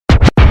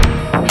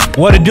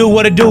What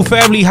it do,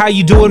 family? How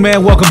you doing,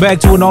 man? Welcome back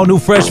to an all-new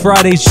Fresh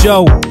Friday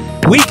show.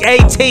 Week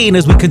 18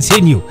 as we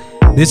continue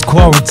this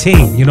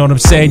quarantine. You know what I'm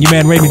saying? Your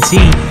man Raymond T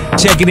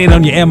checking in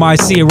on your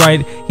MIC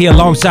right here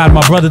alongside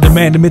my brother, the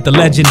man, the myth, the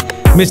legend,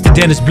 Mr.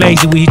 Dennis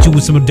Blaze. And we hit you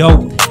with some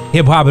dope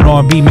hip-hop and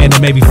R&B, man,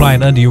 that may be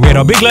flying under your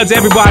radar. Big love to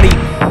everybody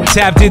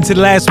tapped into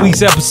last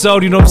week's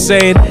episode. You know what I'm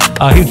saying?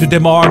 Here's with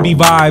them R&B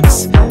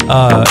vibes.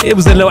 It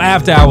was a little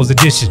after-hours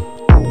edition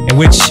in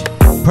which,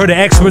 per the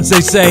experts,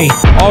 they say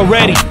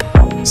already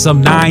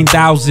some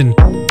 9,000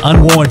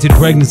 unwarranted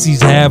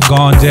pregnancies have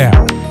gone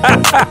down.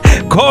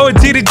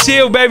 Quarantine and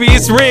chill, baby,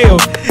 it's real.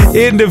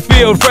 In the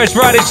field, Fresh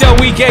Friday show,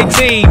 week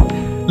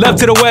 18. Love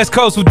to the West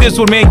Coast with this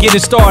one, man, getting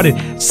started.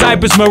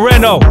 CYPRESS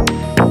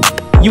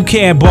MORENO, you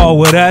can't ball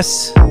with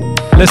us.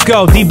 Let's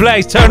go,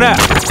 D-Blaze, turn up.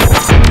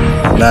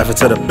 Laughing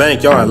to the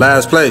bank, y'all in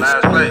last place.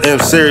 M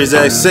Series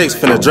X6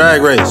 finna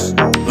drag race.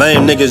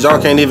 Lame niggas,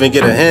 y'all can't even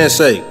get a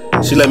handshake.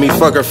 She let me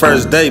fuck her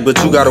first date, but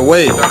you gotta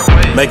wait.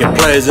 Making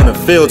plays in the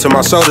field till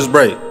my shoulders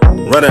break.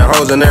 Running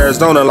hoes in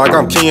Arizona like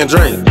I'm King and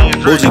Drake.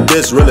 Bougie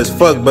bitch real as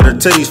fuck, but her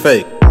titties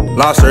fake.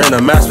 Lobster in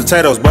her mashed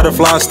potatoes,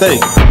 butterfly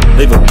steak.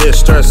 Leave a bitch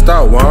stressed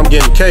out while I'm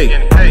getting cake.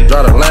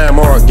 Drive a lamb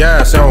or a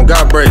gas, I don't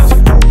got brakes.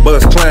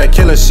 BLUEBUCKSCLAN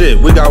killing shit,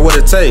 we got what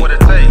it take.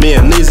 Me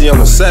and Neezy on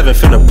the 7,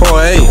 finna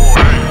pour 8.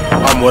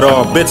 I'm with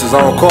all bitches,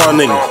 I don't call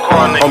niggas.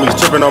 Homies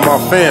tripping on my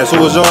fans,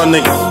 who is y'all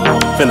niggas?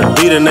 Finna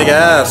beat a nigga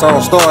ass, I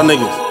don't star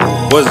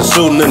niggas. Wasn't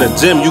shooting in the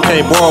gym, you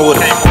can't ball with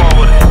it.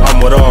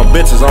 I'm with all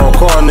bitches, I don't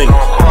call niggas.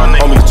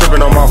 Homies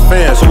tripping on my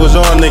fans, who is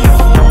y'all niggas?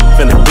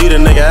 Finna beat a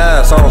nigga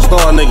ass, I don't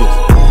star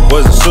niggas.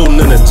 Wasn't shooting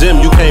in the gym,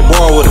 you can't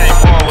ball with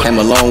it. Came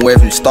a long way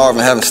from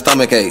starving, having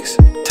stomach aches.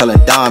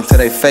 Telling dimes to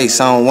their face,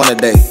 I don't want a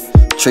date.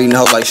 Treating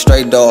hoes like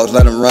stray dogs,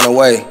 let them run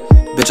away.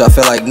 Bitch, I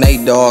feel like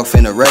Nate Dogg,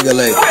 finna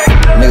regulate.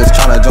 Niggas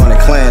tryna join the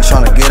clan,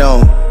 tryna get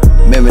on.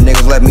 Remember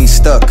niggas left me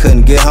stuck,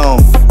 couldn't get home.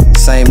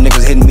 Same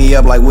niggas hitting me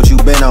up like what you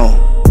been on.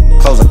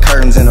 Close the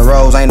curtains in the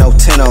rows, ain't no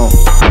 10 on.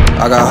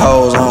 I got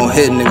hoes, I don't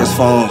hit niggas'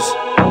 phones.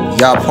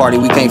 Y'all party,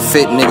 we can't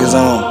fit niggas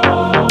on.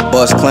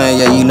 BLUEBUCKSCLAN,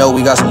 yeah, you know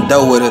we got some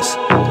dough with us.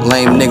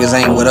 Lame niggas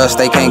ain't with us,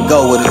 they can't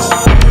go with us.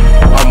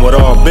 I'm with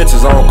all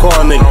bitches, I don't call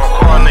niggas.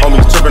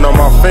 Homies tripping on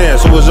my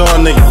fans, who is y'all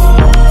niggas?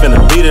 Finna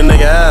beat a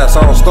nigga ass,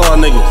 I don't star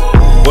niggas.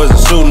 Wasn't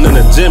shooting in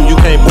the gym, you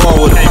can't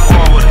ball with it.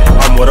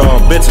 I'm with all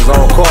bitches, I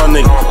don't call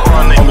niggas.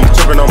 Homies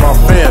tripping on my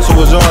fans,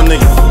 who is y'all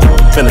niggas?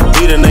 Finna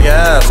beat a nigga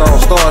ass, I don't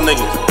star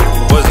niggas.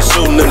 Wasn't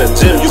shooting in the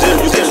gym, you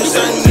can't.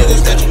 Certain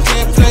niggas that you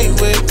can't play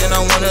with, and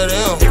I'm one of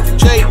them.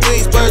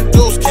 JB's bird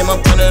deuce came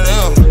up under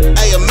them.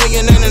 Hey, $1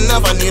 million ain't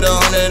enough, I need 100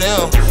 of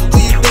them. Who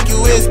you think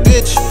you is,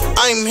 bitch?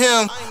 I'm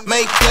him.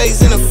 Make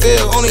plays in the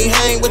field, only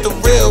hang with the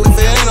real. If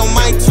it ain't on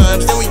my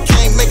terms, then we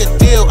can't make a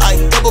deal. I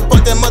double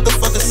park that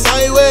motherfucker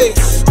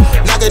sideways.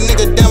 Knock a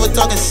nigga down, we're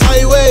talking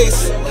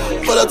sideways.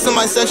 Pull up to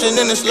my section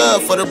and it's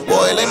love for the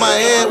boy. Lay my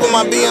head with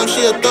my BM,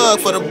 she a thug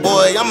for the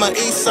boy. I'm an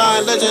east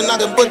side legend, I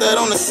can put that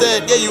on the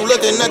set. Yeah, you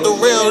looking at the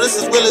real, this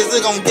is real as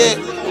it gon' get.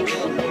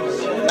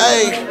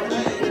 Ayy.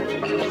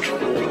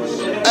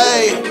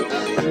 Ayy.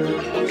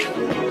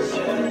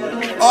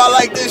 Oh, I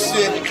like this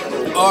shit.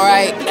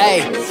 Alright,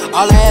 ayy.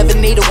 All I ever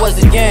needed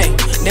was a gang.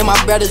 Then my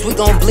brothers, we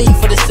gon' bleed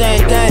for the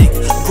same thing.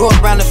 Grew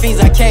up around the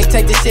fiends, I can't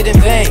take this shit in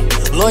vain.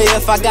 Lawyer,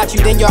 if I got you,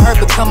 then your hurt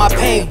become my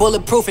pain.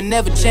 Bulletproof and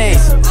never change.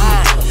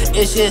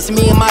 It's just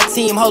me and my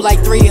team, hold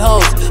like 3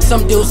 hoes.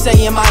 Some dudes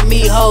saying my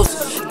me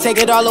hoes. Take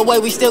it all away,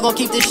 we still gon'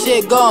 keep this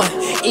shit going.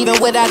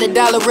 Even without a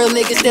dollar, real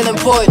niggas still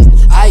important.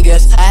 I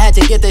guess I had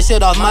to get this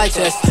shit off my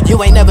chest.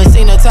 You ain't never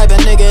seen a type of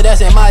nigga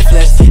that's in my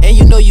flesh. And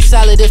you know you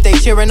solid if they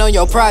cheering on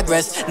your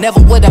progress. Never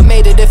would've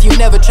made it if you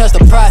never trust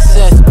the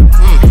process.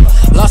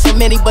 Lost so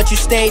many, but you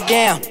stayed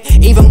down.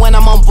 Even when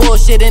I'm on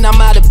bullshit and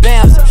I'm out of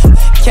bounds.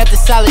 Kept it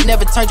solid,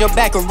 never turned your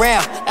back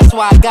around. That's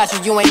why I got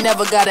you, you ain't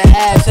never gotta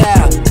ask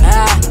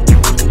how.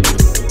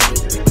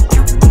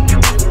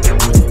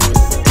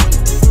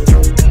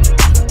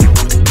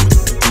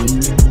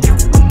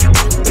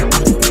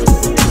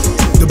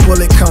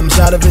 Bullet comes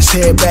out of his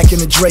head, back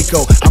in the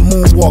Draco. I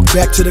moonwalk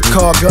back to the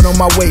car, gun on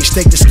my waist,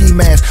 take the ski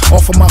mask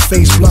off of my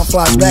face, blunt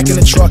flies back in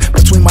the truck.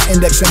 Between my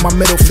index and my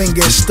middle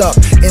finger is stuck.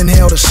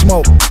 Inhale the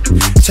smoke,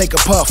 take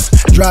a puff.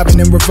 Driving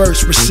in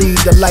reverse,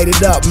 proceed to light it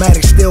up.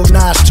 Matic still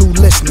Nas 2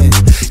 listening.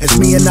 As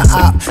me and the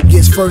op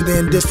gets further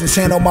in distance,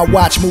 hand on my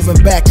watch,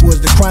 moving backwards.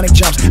 The chronic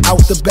jumps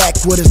out the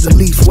backwood as the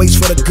leaf waits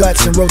for the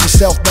guts and rolls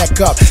itself back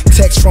up.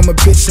 Text from a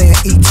bitch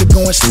saying eat to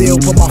go and steal.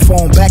 Put my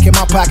phone back in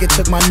my pocket,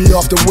 took my knee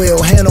off the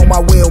wheel, hand on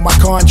my wheel. My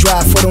car and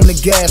drive, foot on the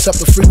gas, up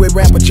the freeway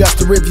ramp,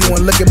 adjust the review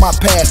and look at my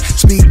past.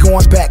 Speed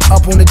going back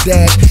up on the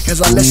dash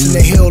as I listen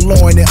to Hill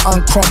Lauren and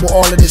uncrumble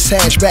all of this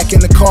hash. Back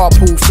in the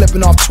carpool,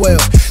 flipping off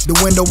 12. The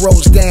window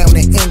rolls down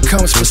and in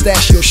comes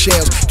pistachio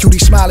shells. Cutie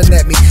smiling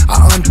at me,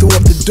 I unthrew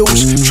up the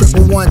deuce.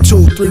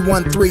 112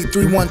 313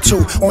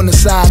 312 on the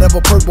side of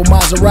a purple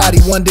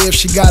Maserati. Wonder if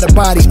she got a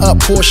body up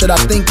Porsche. I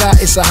think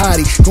it's a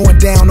hottie. Going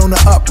down on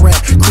the up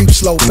ramp, creep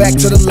slow back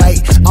to the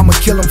light. I'ma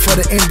kill him for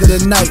the end of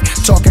the night.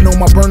 Talking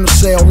on my burner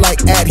cell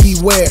like at he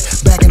wear.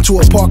 Back into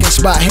a parking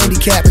spot,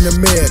 handicap in the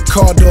mirror.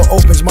 Car door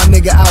opens, my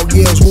nigga out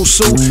yells,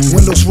 Wusu.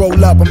 Windows roll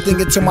up, I'm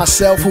thinking to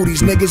myself, who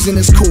these niggas in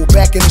this cool?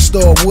 Back in the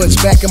store, woods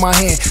back in my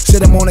hand.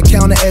 Sit him on the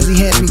counter as he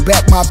hands me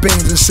back my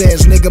bins and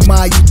says, nigga,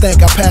 ma, you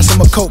think I pass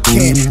him a coke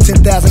can?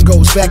 10,000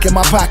 goes back in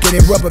my pocket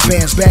and rubber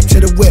bands. Back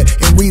to the whip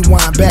and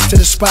rewind, back to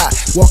the spot.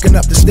 Walking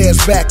up the stairs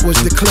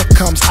backwards, the clip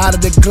comes out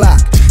of the Glock.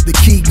 The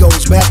key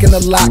goes back in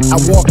the lock. I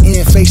walk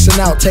in facing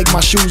out, take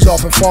my shoes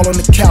off and fall on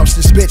the couch.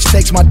 This bitch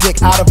takes my dick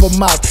out of her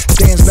mouth,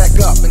 stands back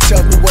up and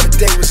tells me what the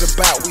day was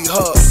about. We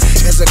hug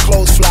as her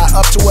clothes fly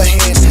up to her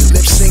hands,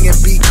 lips singing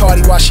B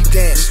Cardi while she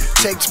dance.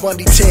 Takes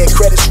Bundy Ted,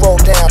 credits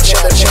roll down,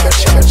 chillin', chillin',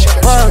 chillin',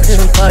 chillin'. Walk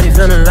in the party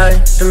feeling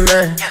like the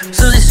man.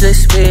 Susie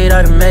 6 speed,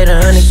 I done made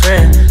 100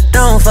 grand.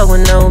 Don't fuck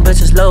with no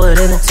bitches lower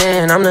than a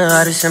 10. I'm the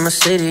hottest in my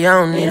city, I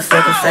don't need a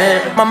fucking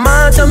fan. My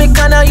mom told me,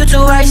 "Cut out, you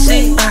too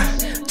icy."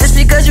 Just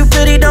because you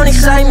pretty don't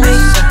excite me.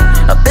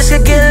 A bitch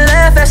could get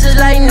laughed fast as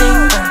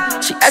lightning.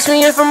 She asked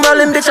me if I'm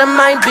rollin', bitch, I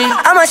might be.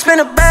 I might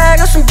spend a bag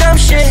on some dumb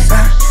shit.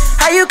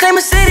 How you claim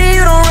a city,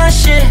 you don't run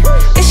shit.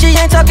 If she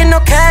ain't talking no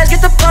cash,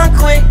 get the punk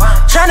quick.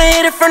 Tryna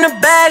hit it from the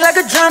bag like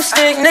a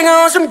drumstick. Nigga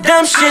on some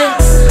dumb shit.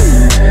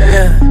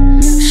 Yeah,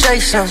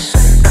 shake some.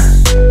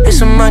 Get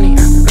some money,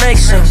 make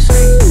some.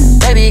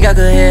 Baby, you got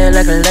good hair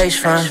like a lace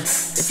front.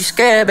 If you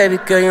scared, baby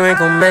girl, you ain't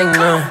gon' make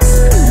none.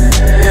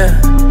 Yeah,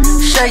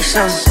 shake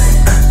some.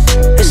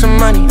 Get some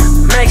money,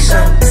 make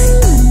some.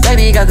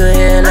 Baby, you got good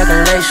hair like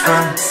a lace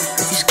front.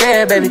 If you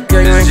scared, baby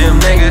girl, you ain't gon'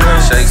 make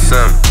none.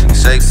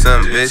 Shake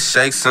some, bitch,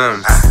 shake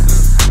some.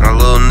 My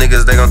little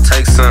niggas, they gon'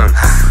 take some.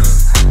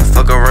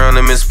 Fuck around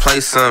and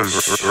misplace some.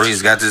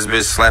 Reese got this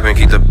bitch slapping,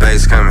 keep the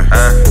bass coming.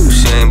 If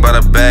she ain't bought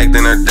a bag,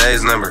 then her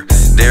day's number.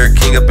 Derek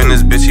King up in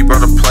this bitch, he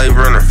brought a play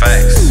runner.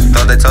 Facts.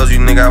 Thought they told you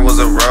nigga I was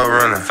a road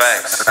runner.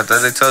 Facts. I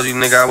thought they told you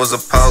nigga I was a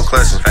pole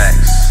clutcher.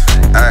 Facts.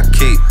 I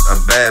keep a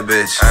bad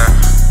bitch.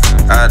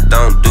 I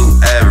don't do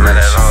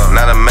average.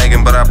 Not a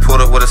Megan, but I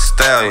pulled up with a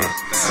stallion.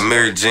 A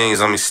Mary jeans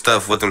on me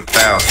stuffed with them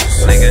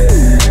thousands. Nigga.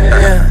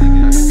 Yeah,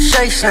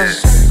 shake some.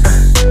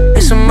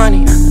 Get some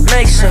money,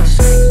 make some.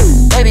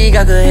 Baby, you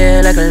got good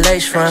hair like a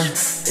lace front.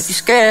 If you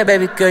scared,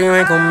 baby girl, you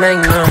ain't gon' make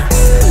none.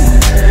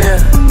 Yeah,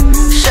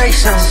 shake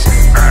some.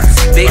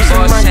 Big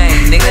boss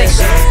chain, nigga.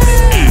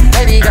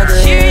 Baby, you got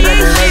good hair like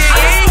a lace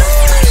front.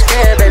 If you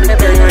scared, baby girl,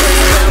 you ain't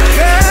gon' make none.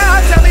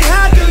 Girl, tell me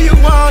how do you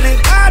want it?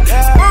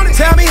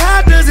 Tell me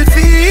how does it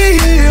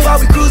feel while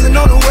we cruising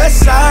on the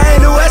west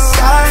side,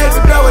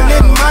 we're blowing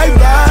in my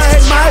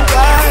ride,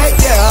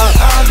 yeah.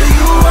 How do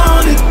you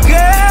want it,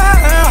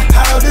 girl?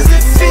 How does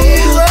it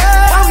feel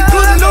while we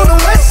cruising on the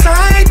west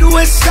side,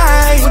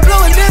 we're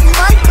blowing in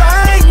my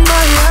ride.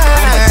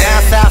 I'm a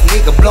down south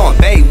nigga blowing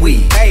bay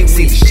weed.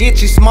 See the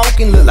shit you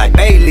smoking look like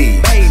bay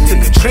leaves.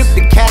 Took a trip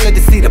to Cali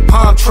to see the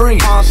palm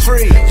trees.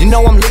 You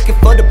know I'm looking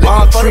for the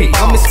bomb tree.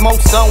 Come and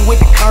smoke something with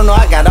the Colonel,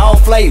 I got all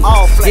flavors.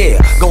 Yeah,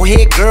 go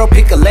ahead girl,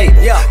 pick a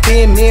label.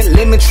 Thin mint,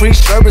 lemon tree,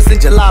 sherbets and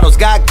gelatos.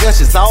 Got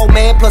gushes, old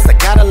man, plus I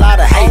got a lot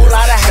of haters.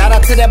 Shout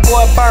out to that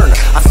boy Burner,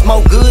 I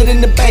smoke good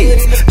in the Bay.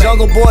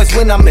 Jungle Boys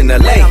when I'm in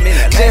LA.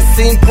 Just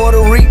seen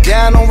Puerto Rico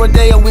down on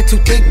Rodeo with two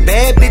thick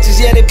bad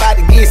bitches, yeah they bout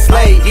to get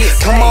slayed.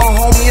 Come on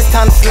homie, it's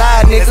time to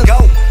slide, nigga.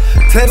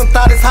 Tell them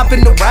thought it's hop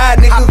in the ride,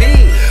 nigga.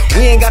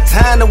 We ain't got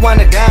time to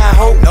wind it down,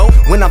 ho.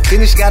 When I'm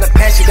finished, gotta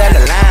pass you down the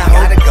line,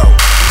 ho. Gotta go.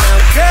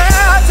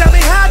 Girl, tell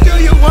me how do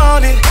you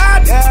want it?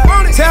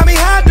 Tell me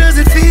how does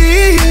it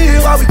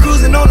feel while we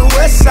cruising on the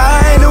west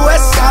side,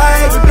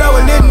 we're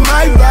blowing in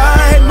my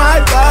ride,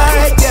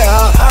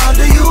 yeah. How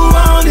do you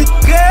want it,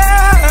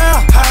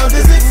 girl? How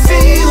does it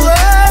feel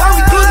while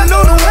we cruising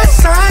on the west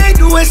side,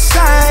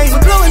 we're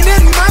blowing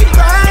in my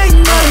ride.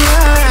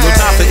 No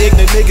time for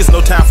ignorant niggas,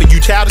 no time for you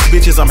childish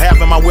bitches. I'm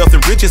having my wealth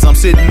and riches, I'm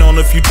sitting on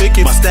a few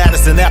tickets. My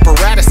status and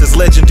apparatus is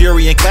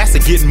legendary and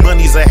classic. Getting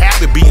money's a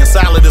habit, being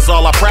solid is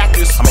all I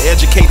practice. I'm an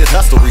educated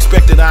hustler,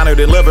 respected, honored,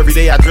 and loved. Every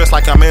day I dress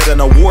like I'm at an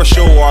award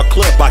show or a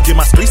club. I give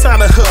my street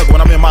sign a hug when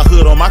I'm in my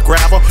hood on my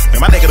gravel. In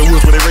my neck of the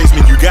woods where they raised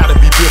me, you gotta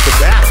be built for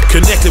battle.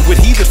 Connected with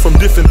heathens from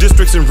different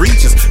districts and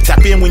regions.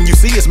 Tap in when you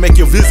see us, make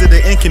your visit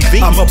an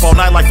inconvenience. I'm up all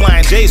night like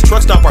Flying J's,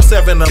 truck stop our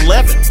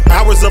 7-Eleven.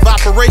 Hours of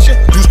operation,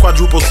 juice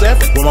quadruple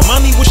 7. When my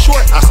money was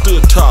short, I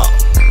stood tall.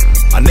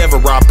 I never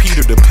robbed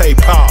Peter to pay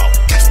Paul.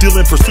 Still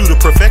in pursuit of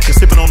perfection,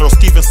 sipping on those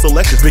Steven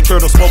selections. Big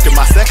turtle smoking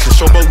my section,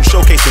 showboating,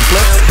 showcasing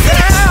flex.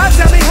 Yeah,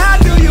 tell me how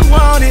do you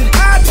want it?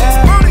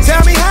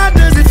 Tell me how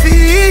does it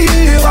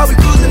feel while we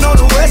cruising on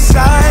the west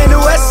side,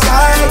 we're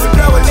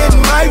blowing in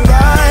my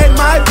ride,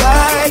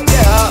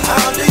 yeah.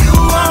 How do you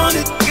want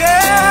it,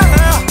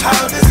 girl?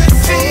 How does it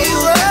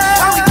feel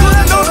while we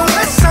cruising on the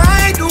west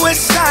side, we're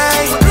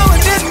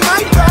blowing in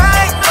my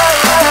ride.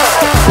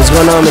 What's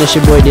going on, man? It's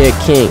your boy Derek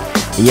King.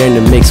 And you're in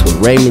the mix with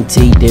Raymond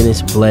T,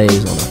 Dennis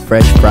Blaze on the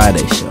Fresh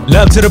Friday show.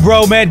 Love to the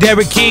bro, man,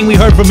 Derek King. We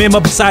heard from him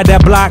up inside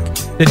that block.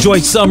 The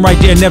joint some right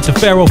there, Nef to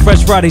Pharaoh,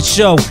 Fresh Friday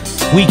show.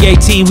 Week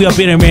 18, we up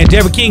in there, man.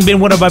 Derek King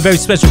been one of our very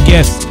special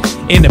guests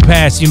in the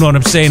past, you know what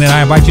I'm saying? And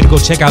I invite you to go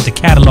check out the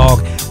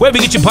catalog. Wherever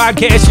you get your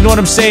podcast, you know what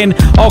I'm saying?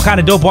 All kind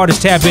of dope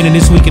artists tap in. And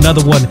this week,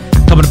 another one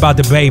coming about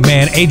the Bay,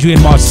 man.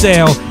 Adrian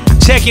Marcel,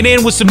 checking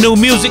in with some new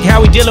music,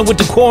 how we dealing with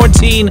the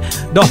quarantine,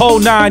 the whole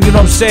nine, you know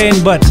what I'm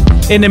saying? But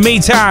in the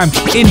meantime,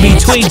 in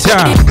between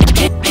time,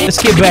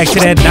 let's get back to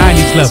that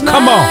 90s love.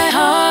 Come on.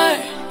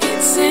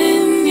 It's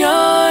in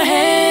your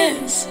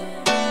hands.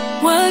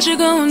 What you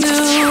gonna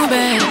do,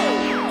 babe?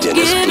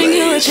 Giving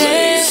you a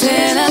chance.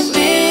 Said I've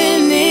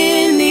been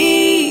in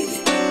need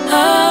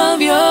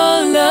of your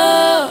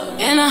love,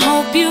 and I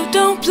hope you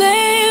don't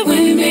play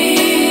with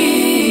me.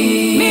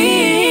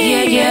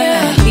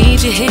 Yeah, I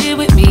need you here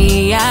with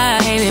me.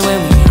 I hate it when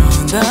we're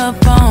on the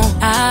phone.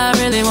 I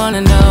really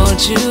wanna know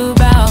what you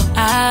about.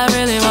 I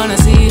really wanna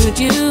see what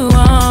you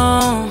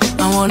want.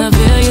 I wanna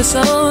feel you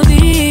so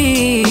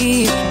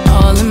deep,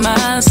 all in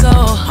my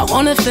soul. I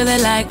wanna feel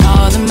it like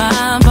all in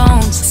my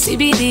bones.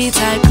 CBD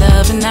type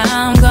love and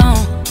I'm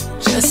gone.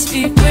 Just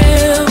be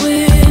real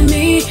with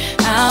me,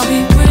 I'll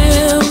be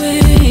real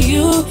with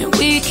you, and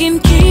we can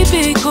keep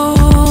it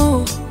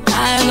cool.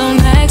 I don't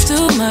ask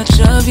too much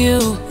of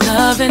you.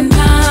 Love and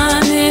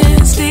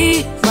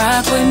honesty,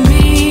 rock with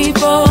me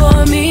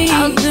for me.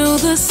 I'll do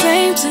the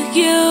same to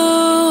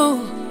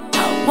you.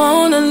 I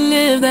wanna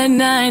live that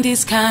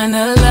 90s kind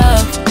of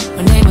love,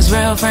 when they was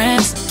real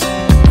friends,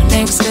 when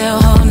they was still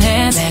holding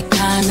hands. That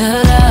kind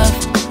of love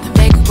that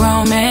make a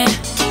grown man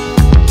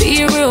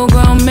be a real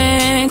grown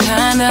man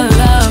kind of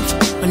love.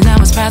 When I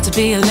was proud to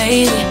be a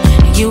lady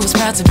and you was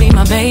proud to be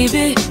my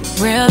baby.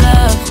 Real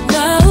love,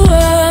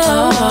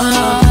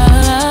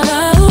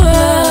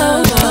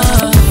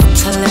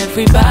 tell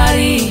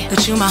everybody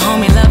that you my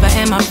homie, lover,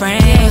 and my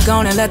friend. Ain't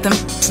gonna let them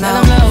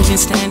know you've been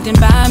standing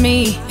by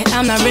me, and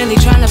I'm not really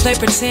trying to play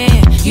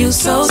pretend. You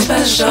so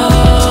special,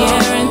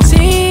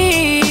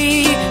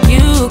 guarantee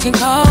you can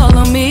call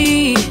on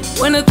me.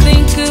 When I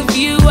think of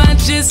you, I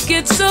just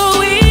get so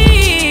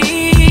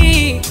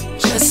weak.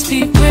 Just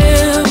be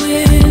real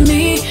with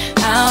me,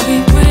 I'll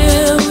be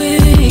real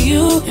with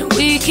you, and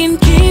we can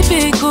keep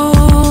it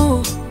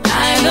cool.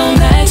 I don't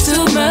ask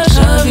too much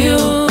of you.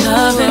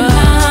 Love and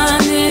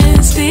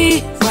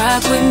honesty,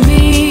 rock with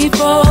me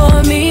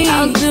for me.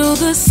 I'll do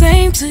the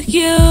same to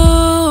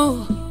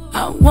you.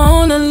 I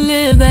wanna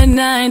live that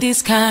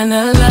 90s kind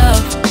of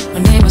love,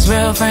 when they was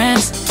real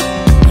friends,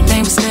 when they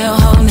was still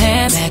holding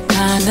hands. That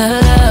kind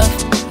of love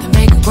that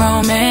make a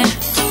grown man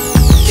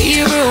be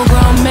a real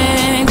grown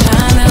man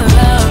kind of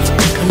love.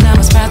 When I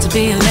was proud to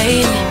be a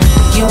lady,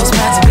 you was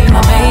proud to be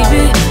my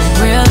baby.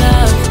 Real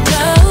love.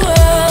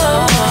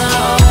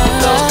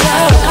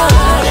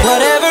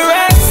 Whatever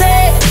I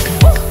say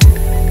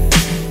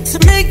to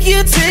make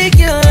you take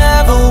your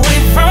love away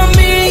from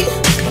me,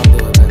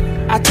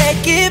 I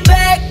take it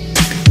back.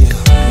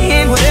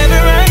 And whatever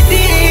I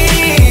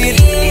did,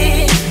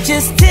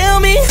 just tell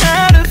me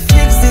how to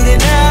fix it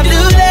and I'll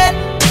do that.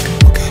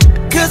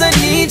 Cause I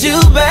need you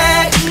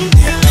back.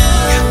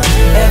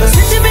 Ever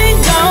since you've been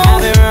gone,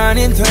 I've been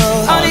running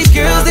through all these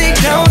girls, they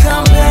don't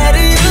compare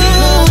to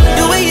you.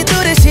 The way you do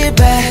this shit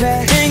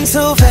back, things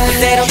so fast,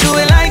 they don't do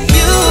it like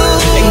you.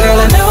 And girl,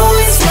 I know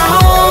it's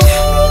wrong,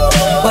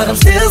 but I'm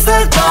still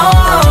stuck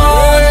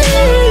on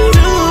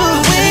the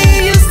way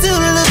you used to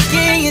look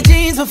in your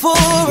jeans before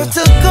I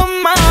took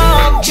them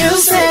off. You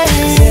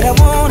said I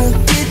wanna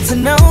get to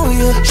know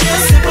you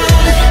just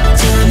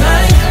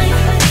tonight.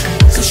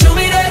 So show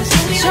me that,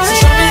 show me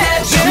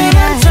that, girl,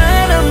 I'm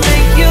trying to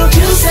make you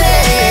juicy.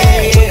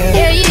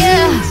 Yeah.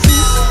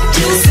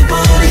 Juicy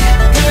booty,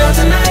 girl,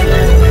 tonight.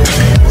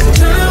 So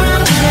turn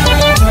around,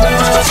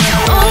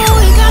 Oh, you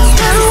got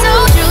something so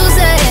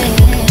juicy.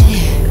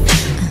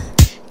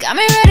 Got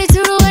me ready to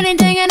do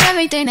anything and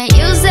everything that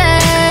you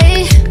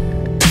say.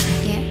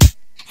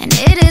 Yeah. And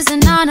it is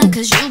an honor,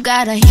 cause you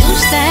got a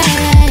huge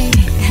thing.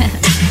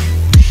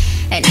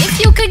 And if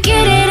you could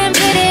get it and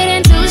fit it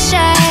into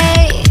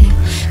shape,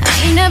 I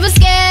ain't never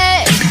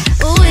scared.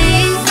 Ooh,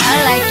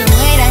 I like the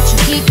way that you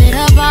keep it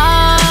up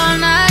all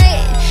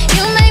night.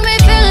 You make me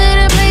feel it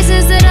in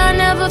places that I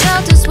never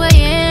felt this way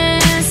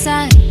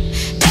inside.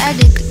 That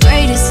is the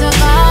greatest of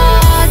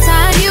all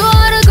time. You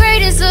are the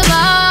greatest of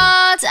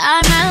all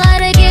time. I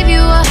like to give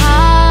you a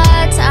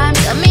hard time.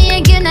 Tell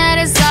me again that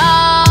it's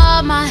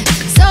all mine.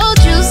 So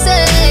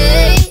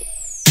juicy.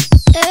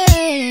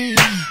 Hey.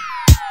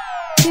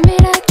 Give me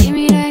that, give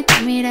me that,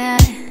 give me that.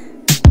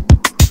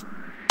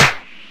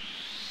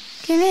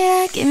 Give me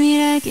that, give me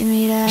that, give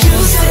me that.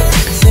 Juicy,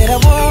 said I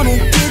wanna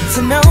get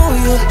to know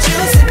you.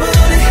 Juicy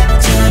booty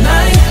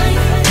tonight.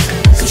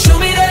 So show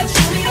me that,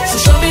 so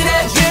show me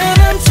that,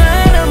 girl, I'm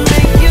trying to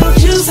make you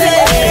juicy.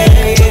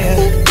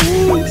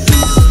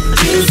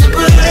 Juicy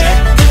booty,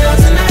 girl,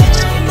 tonight.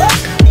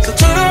 So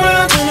turn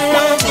around, turn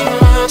around, turn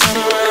around, turn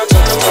around,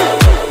 turn around.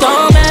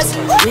 Don't mess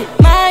with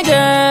my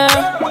girl,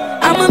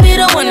 I'ma be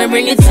the one to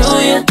bring it to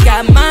you.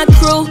 Got my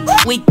crew,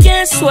 we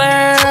can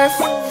swerve.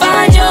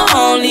 Find your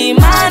only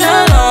mind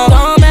alone.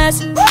 Don't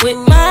mess with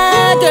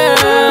my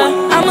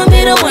girl, I'ma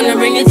be the one to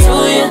bring it to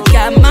you.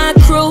 Got my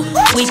crew,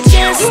 we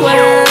can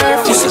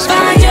swerve. You should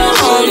find your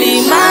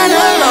only mind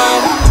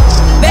alone.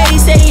 Baby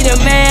say he the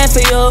man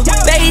for you.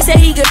 Baby say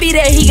he could be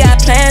there, he got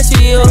plans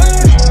for you.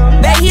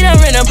 Baby he done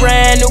rent a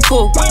brand new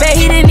coupe. Baby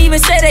he didn't even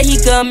say that he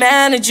could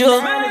manage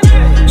you.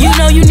 You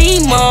know you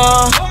need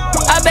more.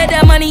 I bet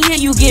that money here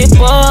you get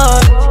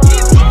bored.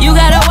 You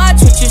gotta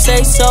watch what you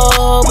say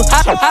sober.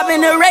 Hop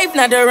in the Wraith,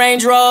 not the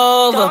Range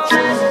Rover.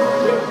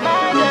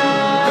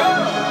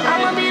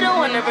 I'ma be the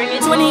one to bring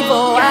it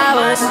 24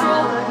 hours.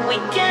 We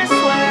can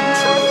swear.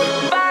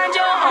 Find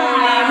your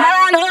only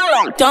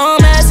man.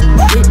 Don't mess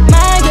with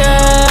my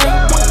girl.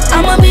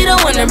 I'ma be the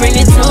one to bring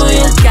it to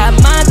you. Got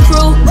my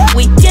crew,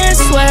 we can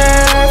swear.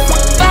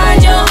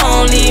 Find your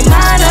only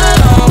man.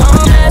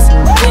 Don't mess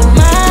with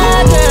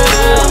my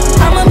girl.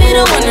 I'ma be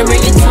the one to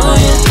bring it to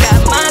you.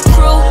 Got my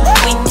crew,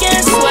 we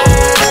can swear.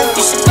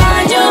 You should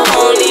find your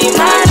only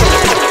man.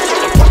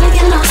 Wanna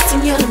get lost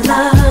in your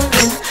love,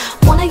 and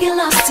wanna get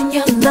lost in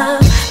your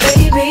love,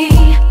 baby.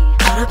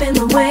 Caught up in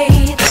the way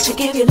that you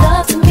give your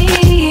love to me.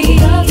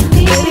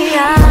 Baby,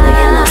 I wanna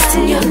get lost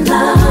in your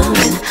love,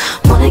 and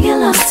wanna get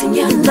lost in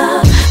your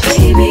love,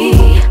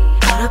 baby.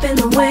 Caught up in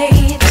the way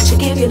that you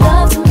give your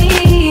love to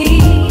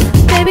me.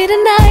 Baby,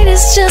 tonight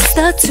is just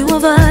the two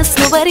of us,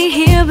 nobody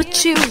here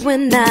but you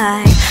and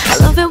I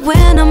love it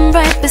when I'm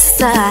right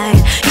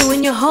beside you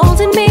and you're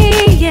holding me,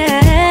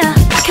 yeah.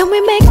 Can we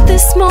make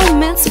this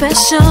moment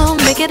special?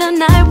 Make it a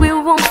night we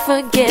won't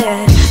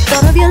forget.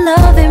 Thought of your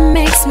love, it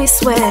makes me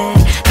sweat.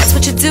 That's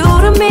what you do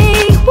to me,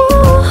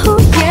 woo,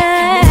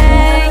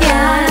 yeah,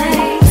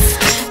 yeah.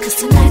 Cause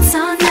tonight's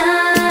our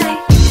night,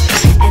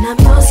 and I'm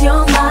yours,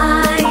 you're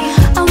mine.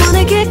 I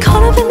wanna get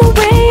caught up in the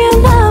way you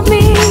love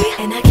me,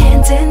 and I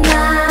can't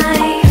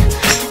deny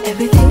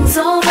everything's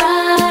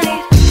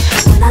alright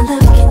when I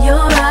look in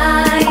your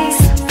eyes.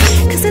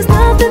 Cause there's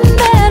nothing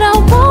that I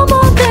want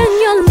more than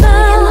your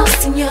love. Get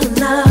lost in your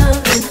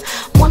love, and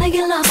wanna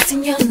get lost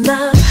in your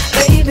love,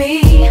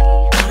 baby.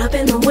 Caught up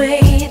in the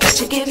way that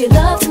you give your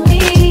love to me.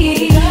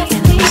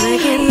 And I wanna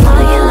get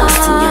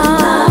lost in your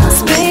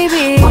love,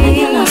 baby. Wanna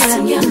get lost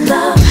in your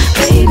love,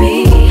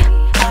 baby.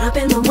 Caught up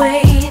in the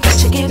way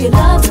that you give your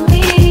love to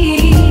me.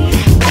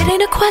 It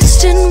ain't a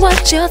question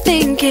what you're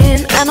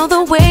thinking. I know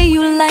the way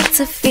you like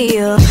to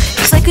feel.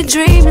 It's like a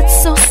dream,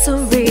 it's so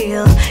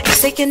surreal.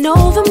 It's taking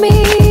over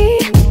me.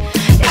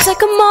 It's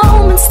like a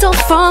moment stole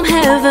from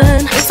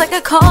heaven. It's like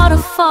I caught a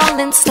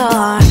falling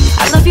star.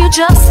 I love you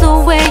just the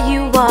way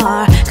you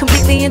are,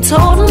 completely and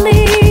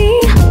totally.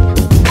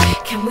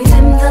 Can we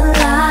dim the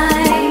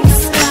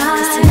lights?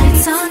 Cause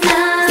tonight's our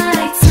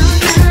night,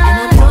 and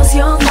I'm yours,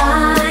 you're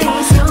mine.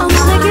 I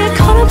wanna get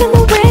caught up in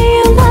the way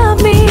you love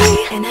me,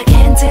 and I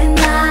can't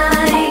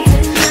deny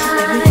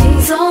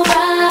everything's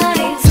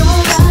alright.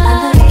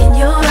 I look in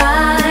your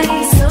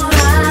eyes.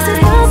 Cause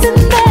there's nothing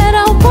that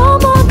I want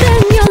more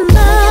than your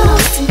love.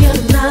 Your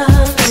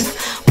love, and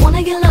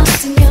wanna get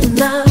lost in your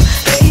love,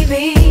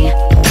 baby.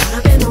 Caught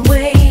up in the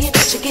way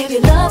that you give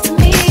your love to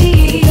me.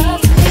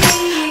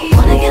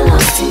 Wanna get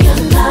lost in your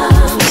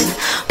love, and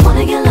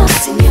wanna get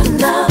lost in your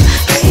love,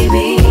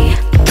 baby.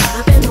 Caught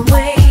up in the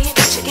way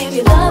that you give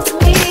your love to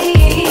me.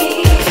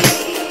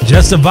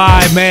 Just a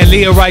vibe, man.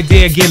 Leah right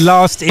there, get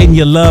lost in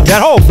your love.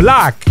 That whole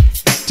block,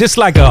 just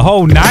like a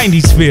whole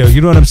 90s feel,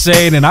 you know what I'm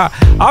saying? And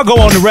I'll go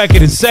on the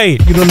record and say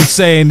it, you know what I'm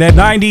saying? That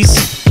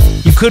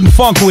 90s, you couldn't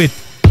funk with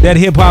that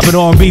hip-hop and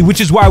R&B,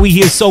 which is why we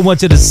hear so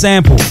much of the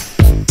sample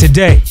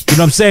today. You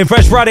know what I'm saying?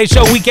 Fresh Friday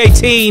Show, week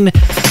 18,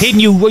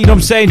 hitting you, you know what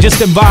I'm saying, just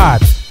in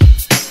vibes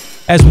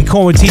as we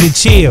quarantine and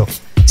chill.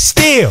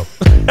 Still,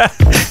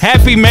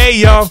 happy May,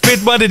 y'all.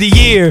 5th month of the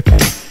year.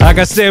 Like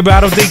I said, but I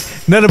don't think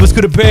none of us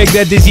could have pegged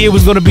that this year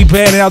was going to be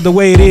panning out the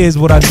way it is,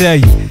 what I tell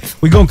you.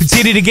 We're going to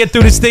continue to get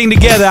through this thing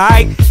together, all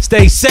right?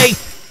 Stay safe,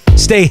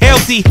 stay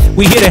healthy.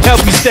 We here to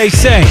help you stay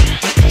sane.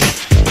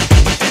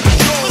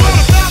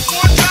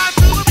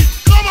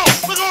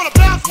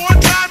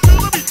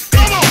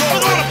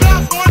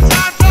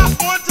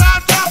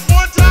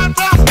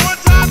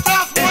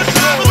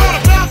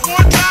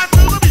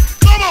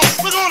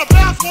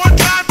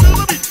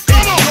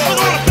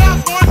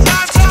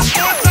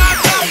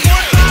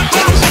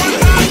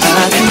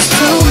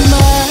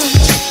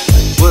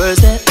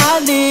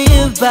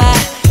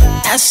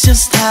 That's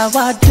just how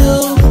I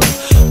do.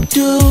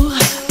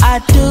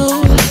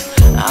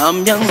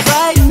 I'm young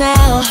right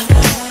now,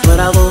 but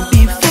I won't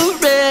be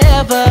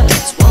forever.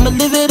 So I'ma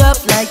live it up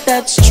like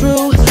that's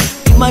true.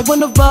 You might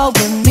wanna roll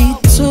with me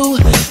too.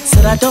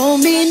 Said I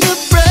don't mean to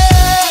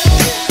brag,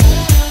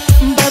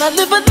 but I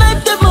live a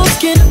life that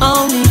most can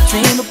only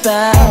dream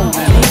about.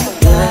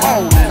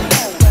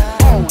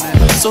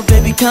 So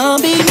baby,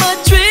 come be my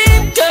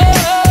dream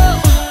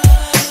girl.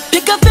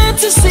 Pick a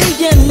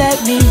fantasy and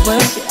let me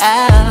work it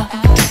out.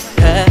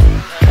 Yeah.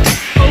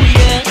 Oh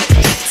yeah.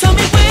 Tell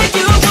me where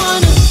you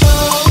wanna go,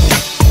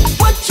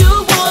 what you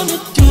wanna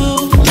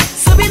do.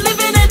 So we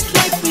living it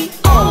like we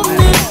own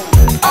it,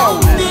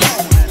 own it,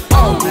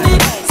 own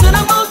it. Said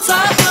I'm on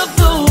top of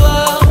the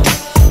world.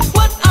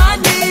 What I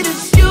need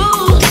is you.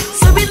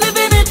 So we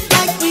living it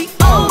like we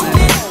own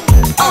it,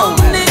 own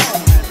it,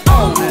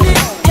 own it.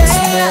 Yeah. It's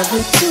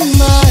never too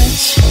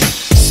much,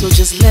 so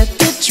just let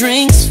the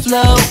drinks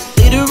flow.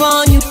 Later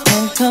on you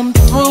can come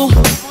through,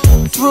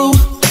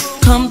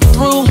 come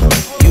through.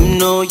 You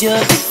know you're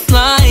the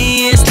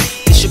flyest.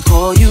 They should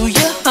call you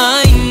your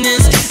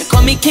highness. They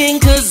call me king.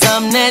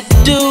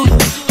 do.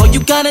 All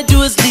you gotta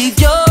do is leave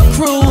your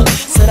crew.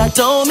 Said I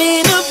don't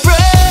mean to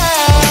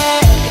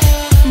brag,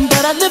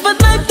 but I live a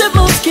life that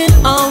most can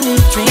only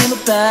dream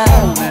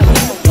about.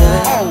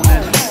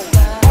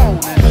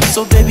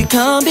 So baby,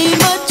 come be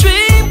my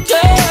dream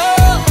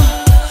girl.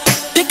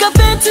 Pick a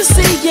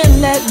fantasy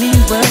and let me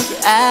work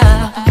it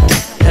out.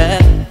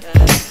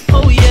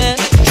 Oh yeah.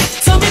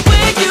 Tell me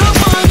where you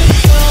wanna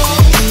go,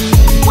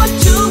 what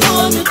you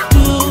wanna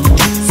do.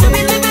 Say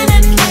we living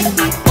it like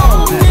we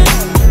own it,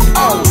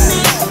 own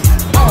it,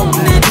 own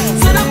it.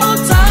 Said I'm on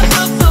top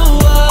of the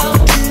world.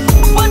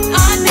 What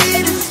I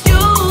need is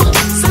you.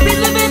 Say we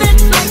living it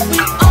like we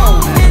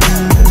own it,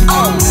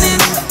 own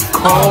it,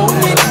 own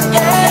it.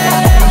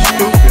 Yeah.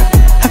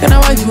 How can I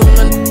wife you when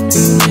my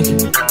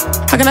naked?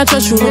 How can I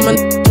trust you when my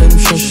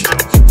shush?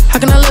 How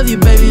can I love you,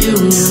 baby? You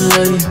don't even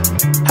love you.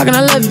 How can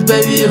I love you,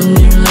 baby? You don't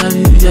even love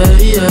you. Yeah,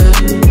 yeah.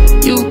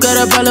 You got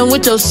a problem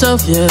with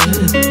yourself, yeah.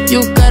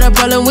 You got a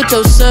problem with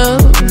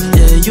yourself,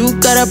 yeah. You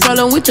got a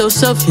problem with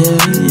yourself, yeah,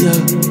 yeah.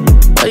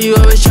 Why you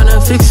always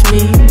tryna fix me?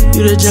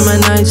 You the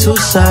Gemini too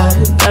side.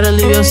 Gotta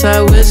leave your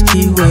side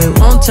whiskey. Wait,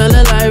 won't tell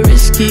a lie,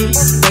 risky.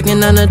 Breaking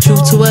down the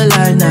truth to a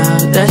lie now,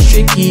 that's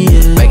tricky,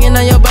 yeah. Breaking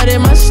down your body,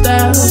 my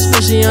style,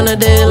 especially on a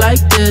day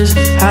like this.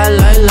 High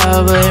like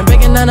lava, ain't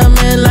breaking down a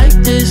man like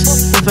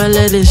this. If I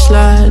let it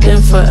slide,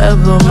 then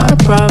forever my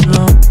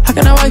problem. How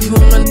can I wife you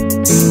when my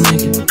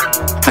naked?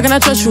 How can I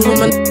trust you when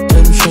my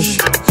shush?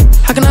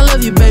 How can I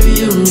love you, baby?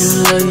 You don't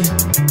even love you.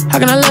 How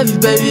can I love you,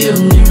 baby? You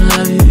don't even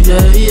love you.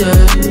 Yeah,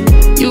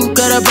 yeah. You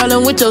got a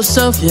problem with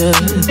yourself, yeah.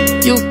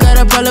 You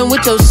got a problem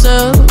with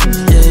yourself,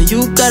 yeah.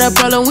 You got a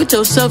problem with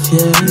yourself,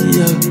 yeah,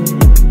 yeah.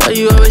 Why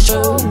you always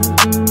show?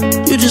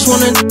 You just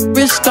wanna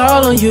risk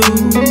all on you,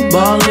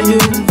 ball on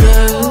you,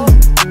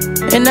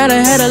 yeah. And now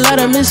I had a lot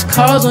of missed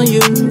calls on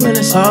you, and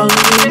it's all on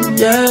you,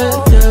 yeah,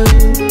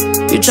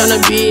 yeah. You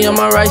tryna be on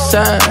my right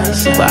side,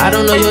 but I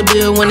don't know your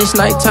deal when it's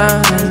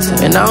nighttime.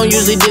 And I don't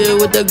usually deal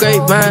with the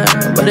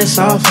grapevine, but it's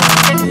all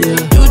fine, yeah.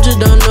 You just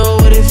don't know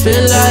what it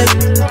feel like,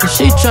 cause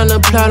she tryna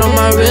plot on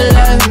my real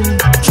life.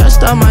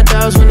 Trust all my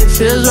doubts when it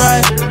feels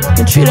right,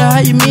 and treat her how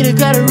you meet her,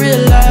 gotta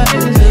realize.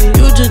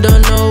 You just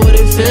don't know what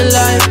it feel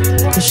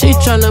like, cause she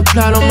tryna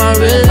plot on my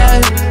real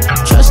life.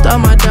 Trust all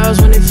my doubts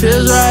when it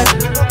feels right,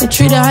 and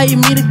treat her how you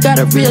meet her,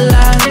 gotta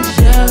realize,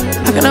 yeah.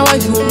 How can I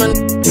wife you when my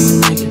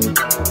naked?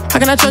 How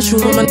can I trust you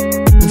when my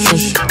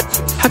shush?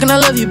 How can I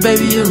love you,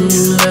 baby? You don't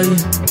even love you.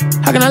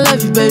 How can I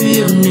love you,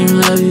 baby? You don't even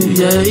love you.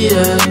 Yeah,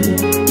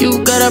 yeah.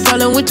 You got a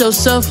problem with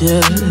yourself,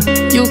 yeah.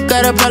 You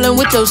got a problem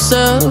with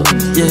yourself,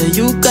 yeah.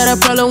 You got a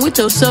problem with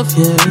yourself,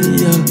 yeah,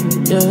 yeah,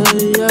 yeah,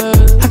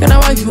 yeah. How can I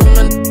wife you when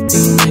my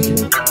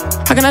naked?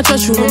 How can I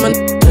trust you when my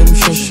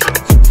shush?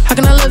 How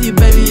can I love you,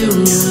 baby? You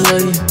don't even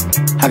love you.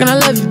 How can I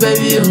love you,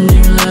 baby? You don't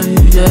even love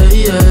you. Yeah,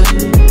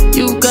 yeah.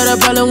 You got a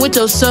problem with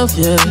yourself,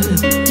 yeah.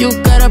 You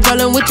got a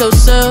problem with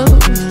yourself,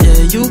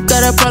 yeah. You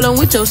got a problem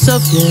with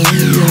yourself, yeah,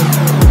 yeah.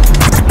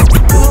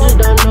 You just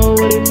don't know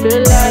what it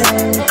feel like.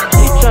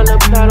 She tryna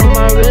plot on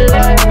my real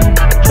life.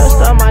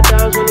 Trust all my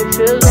doubts when it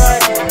feels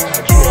right.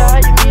 Treat her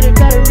how you meet her,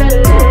 gotta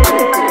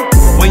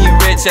realize. When you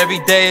rich, every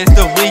day is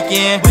the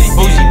weekend.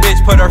 Bougie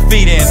bitch put her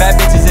feet in.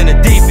 Bad bitches in the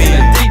deep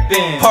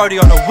end. Party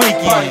on the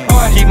weekend.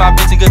 Keep my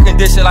bitch in good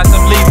condition like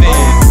I'm leaving.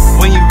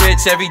 When you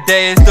rich, every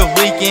day is the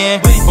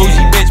weekend.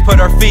 Bougie bitch put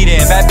her feet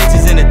in. Bad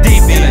bitches in the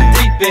deep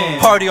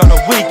end. Party on the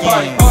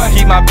weekend.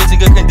 Keep my bitch in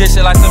good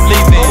condition like I'm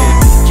leaving.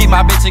 Keep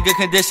my bitch in good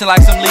condition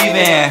like I'm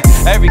leaving.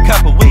 Every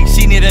couple weeks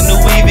she need a new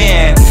weave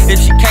in. If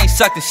she can't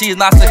suck then she is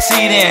not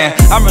succeeding.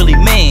 I'm really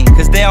mean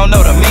cause they don't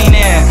know the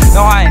meaning.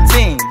 No I ain't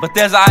team but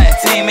there's I ain't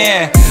team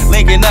in.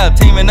 Linking up,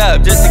 teaming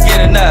up just to get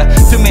enough.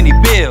 Too many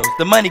bills,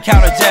 the money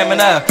counter jamming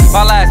up.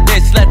 My last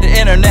bitch let the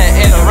internet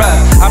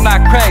interrupt. I'm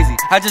not crazy,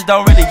 I just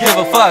don't really give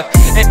a fuck.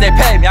 If they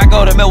pay me, I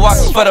go to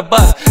Milwaukee for the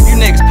buck. You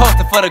niggas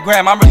posted for the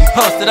gram, I'm really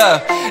posted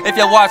up. If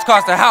your watch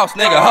cost a house,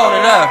 nigga, hold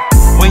it up.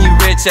 When you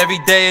rich, every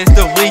day is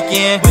the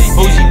weekend.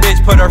 Bougie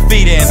bitch put her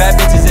feet in. Bad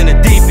bitches in the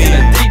deep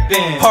end.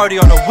 Party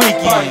on the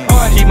weekend.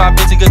 Keep my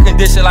bitch in good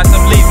condition like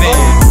I'm leaving.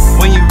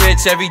 When you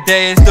rich, every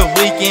day is the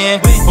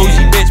weekend.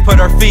 Bougie bitch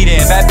put her feet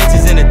in. Bad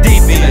bitches in the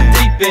deep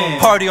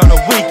end. Party on the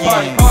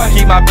weekend.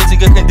 Keep my bitch in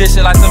good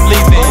condition like I'm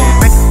leaving.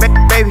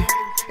 Baby,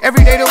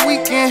 every day the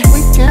weekend.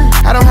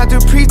 I don't have to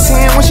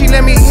pretend. When she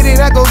let me hit it,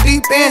 I go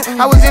deep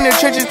in. I was in the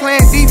trenches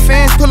playing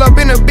defense. Pull up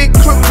in a big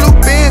crook blue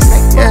Benz.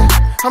 Yeah,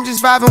 I'm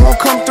just vibing, won't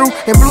come through.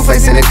 And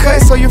Blueface in the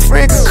cut so your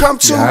friend could come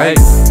too.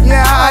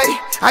 Yeah,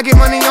 I get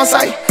money on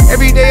sight.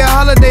 Every day a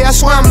holiday, I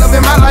swear I'm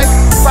loving my life.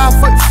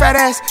 5 foot fat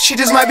ass, she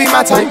just might be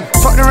my type.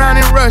 Fucked around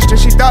and rushed her,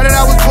 she thought that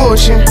I was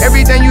bullshit.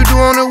 Everything you do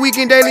on the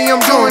weekend daily,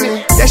 I'm doing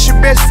it. That's your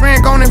best friend,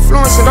 gon'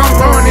 influence it, don't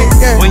ruin it.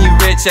 Yeah. When you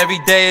rich, every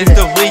day is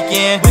the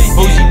weekend.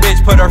 Bougie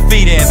bitch put her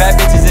feet in. Bad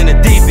bitches in the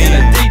deep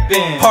end.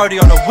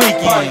 Party on the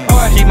weekend.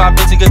 Keep my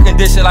bitch in good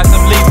condition like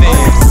I'm leaving.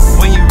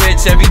 When you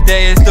rich, every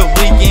day is the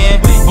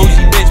weekend.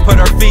 Bougie bitch put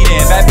her feet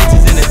in. Bad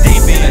bitches in the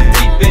deep end.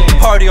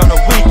 Party on the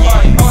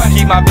weekend.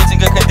 Keep my bitch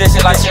in good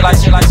condition like shit.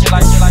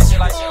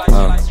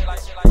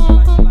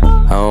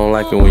 don't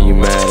like it when you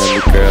mad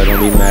at me, girl, don't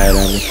be mad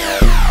at me.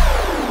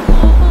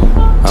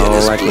 I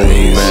don't like it when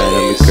you mad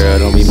at me, girl,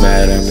 don't be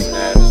mad at me.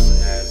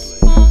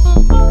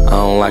 I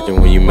don't like it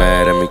when you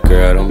mad at me,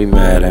 girl, don't be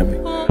mad at me.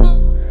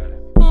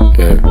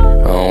 Yeah,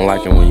 I don't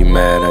like it when you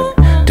mad at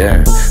me.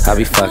 Damn, I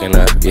be fucking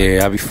up,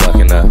 yeah, I be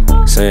fucking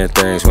up. Saying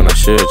things when I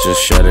should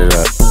just shut it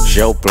up.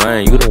 Joe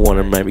Blaine, you the one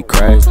that made me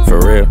crazy. For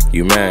real,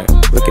 you mad?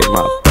 Look at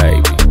my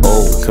baby.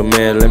 Oh, come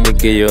here, let me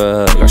give you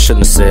a hug. I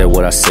shouldn't have said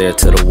what I said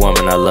to the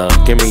woman I love.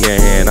 Give me your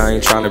hand, I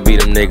ain't tryna be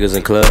them niggas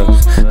in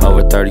clubs.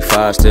 Over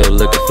 35, still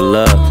looking for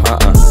love.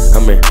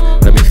 Come here,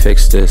 let me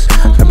fix this.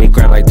 Let me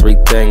grab like 3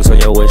 things on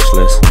your wish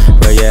list.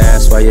 Girl, your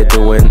ass while you're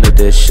doing the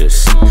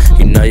dishes.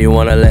 You know you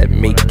wanna let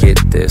me get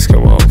this.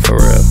 Come on, for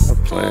real,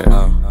 I'm playing.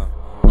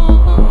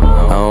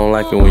 I don't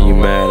like it when you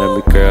mad at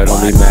me, girl,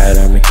 don't be mad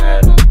at me. I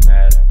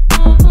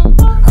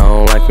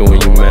don't like it when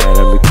you mad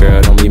at me,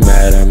 girl, don't be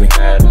mad at me. I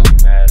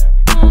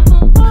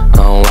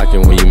don't like it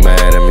when you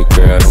mad at me,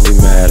 girl, don't be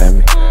mad at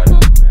me.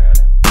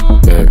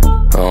 Yeah,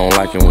 I don't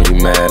like it when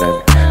you mad at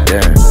me.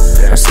 Damn,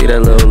 I see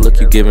that little look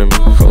you giving me.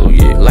 Oh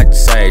yeah, like the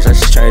sage, I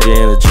just change your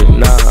energy.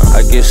 Nah,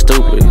 I get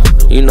stupid,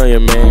 you know your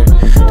man.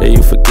 Then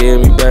you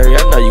forgive me, baby,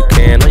 I know you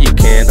can,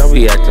 don't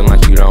be acting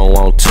like you don't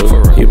want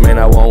to. You may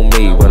not want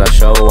me, but I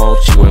sure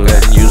want you. And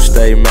letting you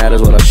stay mad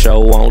is what I sure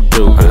won't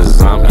do.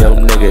 Cause I'm your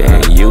nigga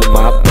and you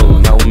my boo,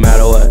 no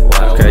matter what.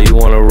 Okay, you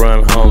wanna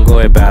run home, go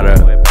ahead, batter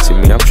up. See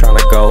me, I'm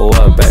tryna go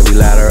up, baby,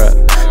 ladder up.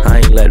 I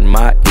ain't letting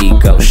my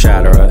ego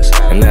shatter us.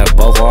 And that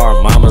both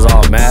our mamas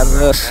all mad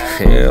at us?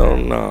 Hell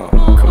no,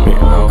 come here.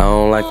 I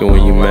don't like it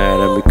when you mad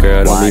at me,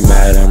 girl, don't be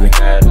mad at me.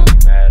 I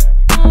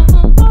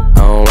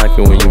don't like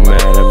it when you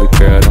mad at me,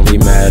 girl, don't be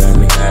mad at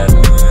me.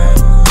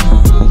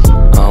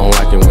 I don't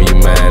like it when you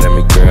mad at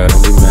me, girl,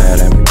 don't be mad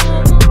at me.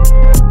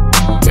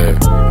 Yeah,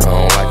 I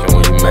don't like it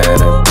when you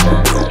mad at me.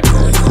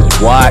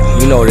 What?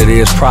 You know what it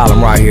is,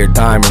 problem right here,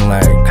 Diamond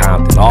Lane,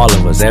 Compton. All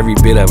of us, every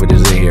bit of it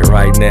is in here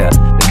right now.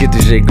 Let's get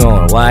this shit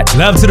going, what?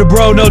 Love to the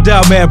bro, no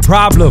doubt, man.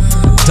 Problem.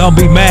 Don't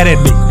be mad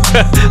at me.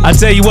 I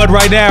tell you what,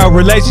 right now,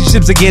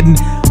 relationships are getting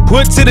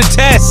put to the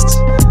test.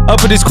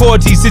 Up in this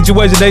quarantine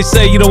situation, they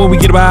say, you know, when we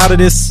get out of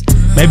this,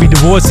 maybe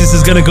divorces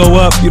is gonna go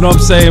up, you know what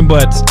I'm saying?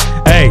 But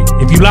hey,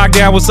 if you lock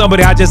down with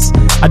somebody, I just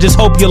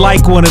hope you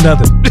like one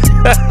another.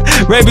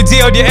 Raymond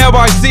T on your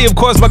MRC, of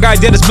course, my guy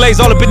Dennis Blaze,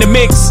 all up in the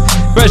mix.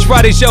 Fresh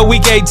Friday show,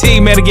 week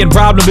 18, man. Again,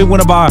 Problem been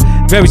one of our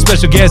very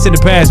special guests in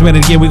the past, man.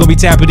 And again, we're gonna be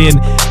tapping in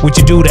with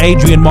your dude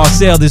Adrian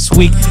Marcel this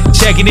week,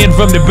 checking in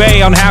from the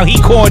Bay on how he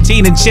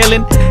quarantined and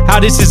chilling, how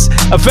this is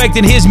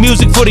affecting his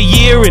music for the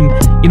year, and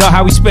you know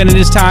how he's spending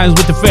his times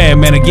with the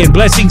fam, man. Again,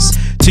 blessings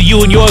to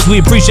you and yours. We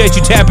appreciate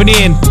you tapping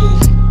in.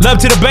 Love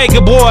to the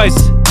Baker boys.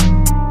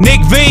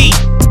 Nick V,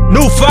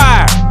 new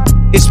fire.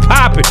 It's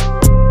popping.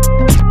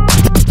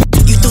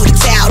 You threw the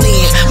towel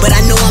in, but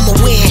I know I'ma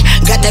win.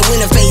 Got that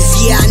winner face,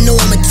 yeah, I know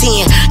I'm a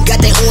 10.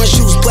 Got that orange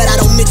juice, but I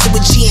don't mix it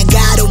with gin.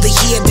 God over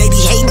here, baby,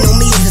 hating on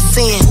me is a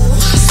sin.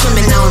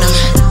 Swimming on him,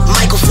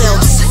 Michael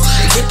Phelps,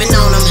 dipping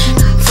on him,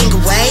 finger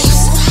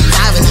waves,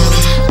 diving on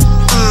him,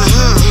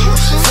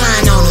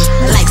 flying on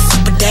him like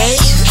Super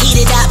Dave.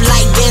 Heated up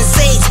like Ben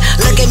Sates.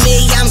 Look at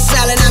me, I'm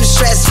solid, I'm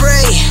stress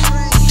free.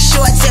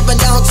 Short temper,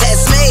 don't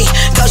test me.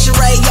 Go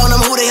charade on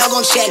them, who the hell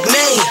gon' check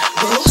me?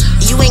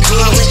 You ain't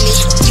going with me,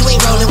 you ain't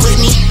rolling with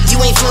me, you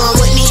ain't flowing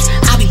with me,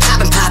 I be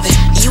poppin'.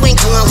 You ain't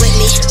going with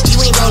me, you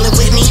ain't rolling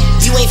with me,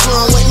 you ain't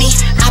flowing with me,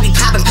 I be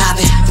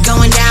poppin'.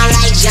 Going down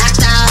like Jack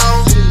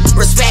though,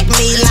 respect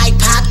me like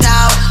Pop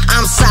though.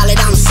 I'm solid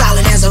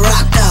as a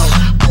rock though.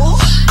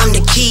 I'm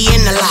the key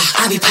in the lock,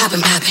 I be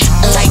poppin'.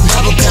 Like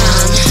bubble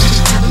gum,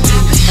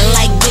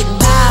 like big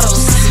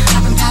bottles,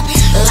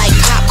 like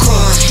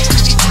popcorn.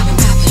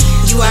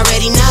 You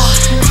already know.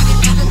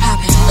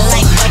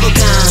 Like bubble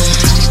gum,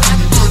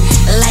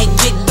 like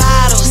big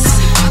bottles,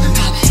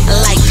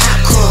 like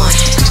popcorn.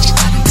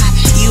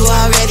 You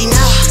already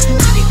know.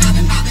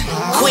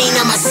 Queen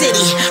of my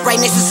city, right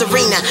next to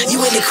Serena.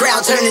 You in the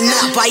crowd turning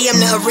up, I am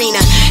the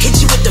arena.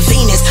 Hit you with the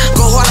Venus,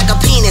 go hard like a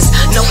penis.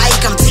 No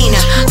Ike, I'm Tina,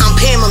 I'm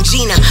Pam, I'm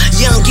Gina.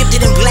 Young,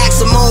 gifted in black,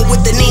 Simone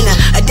with the Nina.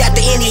 Adapt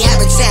to any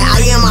habitat,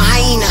 I am a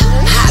hyena.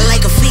 Hot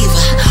like a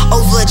fever,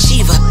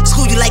 overachiever.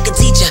 School you like a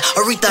teacher,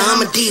 Aretha,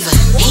 I'm a diva.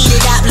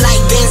 Heated up like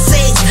Ben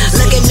Sates.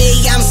 Look at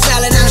me, I'm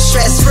solid, I'm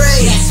stress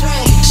free.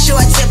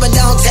 Short temper,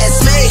 don't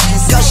test me.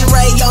 Go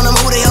charade on them,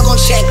 who the hell gon'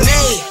 check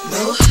me?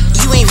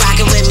 You ain't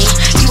rockin' with me,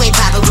 you ain't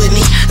poppin' with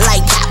me.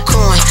 Like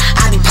popcorn,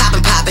 I be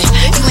poppin'.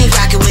 You ain't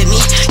rockin' with me,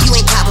 you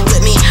ain't poppin'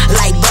 with me.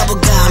 Like bubble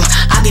gum,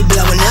 I be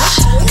blowin' up.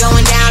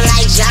 Going down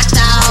like Jack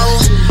though.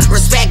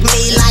 Respect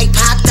me like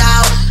Pop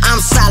though. I'm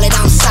solid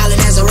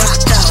as a rock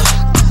though.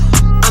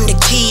 I'm the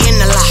key in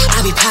the lock,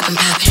 I be poppin'.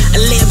 I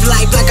live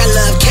life like I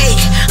love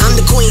cake. I'm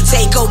the queen,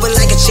 take over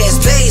like a chess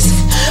piece.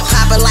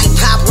 Poppin' like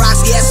pop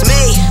rocks, yes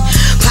me.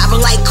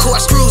 Poppin' like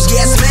corkscrews,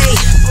 yes me.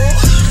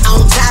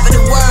 On top of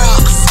the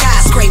world,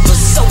 skyscrapers,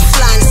 so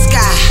fly in the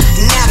sky.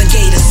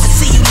 Navigators, I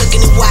see you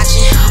looking and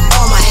watching.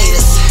 All my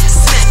haters,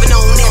 snapping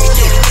on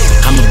everything.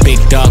 I'm a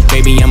big dog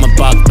baby, I'm a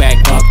buck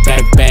back.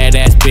 Got a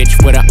badass bitch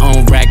with her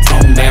own racks.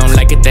 They don't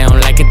like it,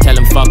 tell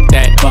them fuck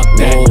that.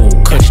 Whoa,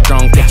 Kush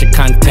strong, catch your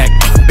contact.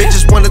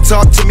 Bitches wanna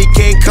talk to me,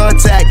 can't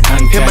contact.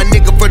 Hit my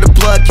nigga for the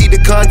plug, keep the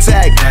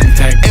contact.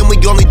 And we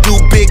only do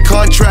big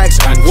contracts.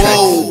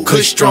 Whoa,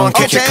 Kush strong,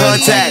 catch your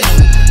contact.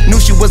 Knew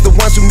she was the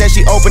one, soon as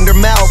she opened her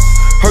mouth.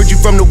 Heard you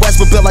from the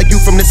west, but built like you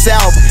from the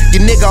south.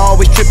 Your nigga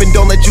always trippin',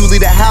 don't let you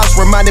leave the house.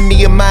 Reminded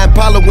me of my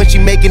Impala when she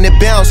making it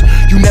bounce.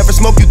 You never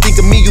smoke, you think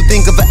of me, you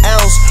think of an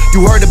ounce.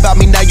 You heard about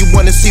me, now you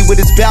wanna see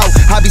what it's bout.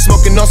 I be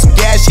smoking on some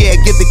gas, yeah,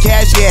 get the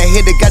cash, yeah.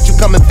 Hit it, got you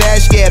coming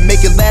fast, yeah, make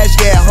it last,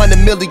 yeah.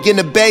 100 million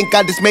in the bank,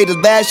 I just made it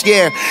last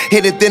year.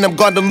 Hit it, then I'm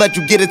gone, don't let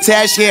you get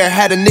attached, yeah.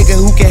 Had a nigga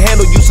who can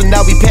handle you, so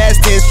now we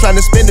past tense. Tryna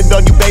spend it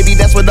on you, baby,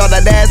 that's what all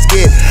that ass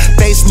get.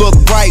 Face look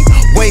right,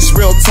 waist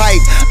real tight.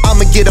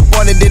 I'ma get up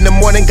on it in the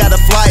morning, got a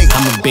flight.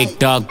 I'm a big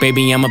dog,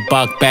 baby, I'm a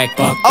buck back.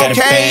 Got a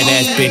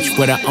badass bitch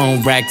with her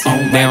own racks.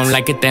 They don't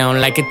like it,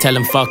 tell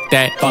them fuck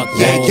that.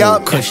 Yeah,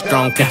 Kush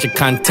strong, catch your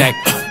contact.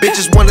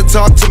 Bitches wanna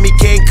talk to me,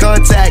 can't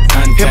contact.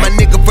 Hit my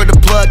nigga for the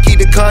plug, keep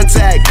the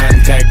contact.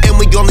 And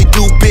we only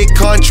do big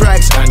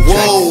contracts.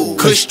 Whoa,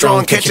 Kush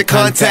strong, catch your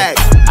contact.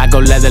 I go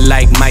leather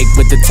like Mike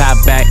with the top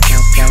back.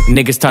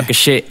 Niggas talking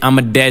shit, I'm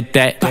a dead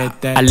that.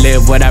 I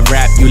live what I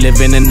rap, you live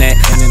in the net.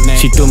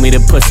 She threw me the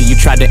pussy, you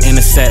tried to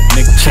intercept.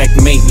 Nigga,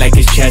 checkmate like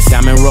it's chess,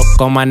 I'm in rook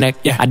on my neck.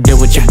 I deal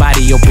with your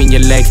body, open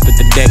your legs, split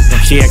the deck.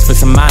 She asked for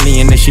some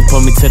money and then she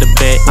pulled me to the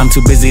bed. I'm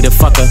too busy to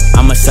fuck her,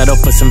 I'ma settle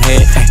for some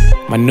head.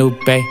 My new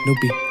bae,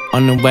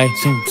 on the way.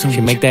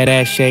 She make that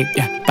ass shake,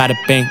 bada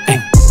bing.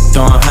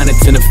 Throwing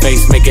hundreds in the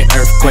face, make it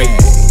earthquake.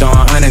 Throwing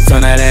hundreds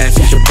on that ass,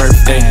 it's your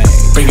birthday.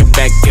 Bring it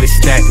back, get it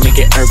stacked, make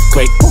it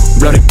earthquake.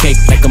 Blow the cake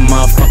like a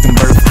motherfucking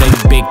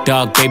birthday. Big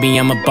dog, baby,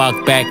 I'm a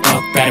buck back.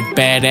 Got a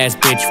badass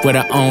bitch with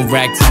her own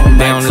racks.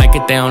 They don't like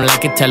it,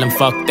 tell them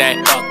fuck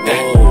that.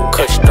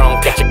 Kush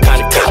strong, catch your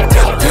contact.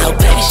 Little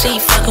baby, she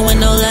fucking with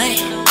no light.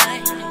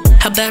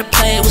 I better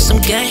play it with some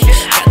game.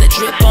 Got that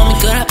drip on me,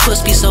 girl, that puss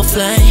be so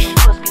flame.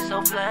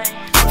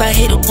 If I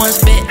hit it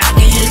once, bet I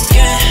can hit it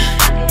again.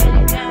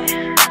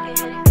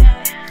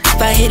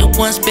 If I hit it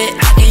once, bet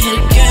I can hit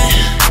it again.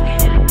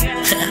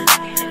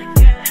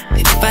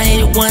 If I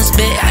hit it once,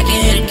 bet I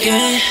can hit it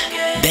again.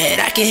 Bet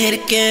I can hit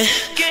it again.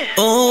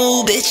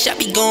 Oh, bitch, I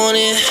be going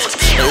in.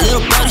 A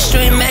little body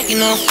straight macking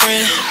on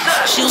friend.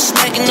 She was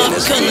stacking up,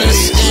 couldn't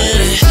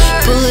understand it.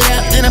 Pull it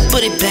out, then I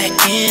put it back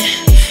in.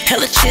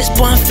 Hella chicks,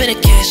 boy, I'm finna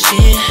cash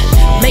in.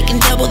 Making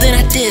double than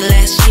I did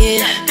last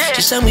year.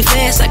 She saw me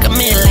fast like I'm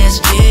in last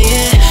year,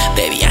 yeah.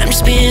 Baby, I'm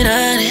just being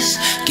honest.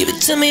 Give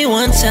it to me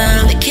one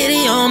time, the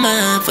kitty on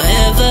mine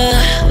forever.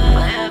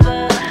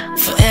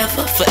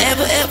 Forever,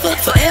 forever, ever,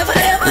 forever,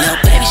 ever. Little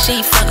baby,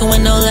 she fucking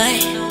with no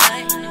light.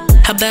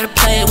 I better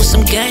play it with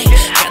some game.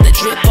 Got the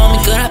drip on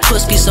me, girl, that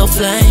puss be so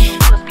flame.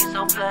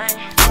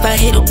 If I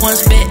hit it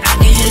once, bet I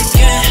can hit it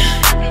again.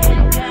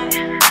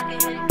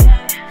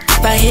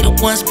 If I hit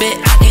it once, bet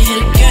I can hit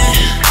it again.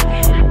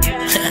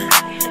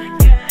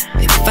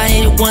 If I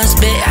hit it once,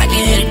 bet I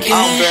can hit it again.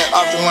 I don't bet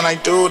often when I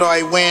do, though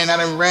I win. I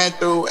done ran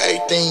through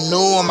everything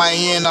new on my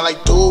end. All I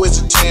do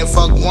is a 10,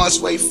 fuck once,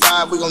 wait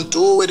 5. We gon'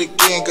 do it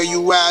again, girl,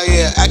 you out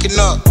here acting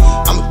up.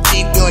 I'ma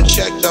keep you in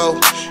check, though.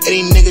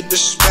 Any nigga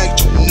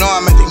disrespect you, know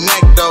I'm at the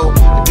neck, though.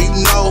 Do you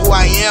know who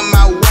I am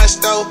out west,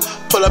 though?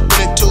 Pull up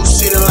in a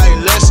 2-seater like,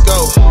 let's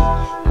go.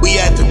 We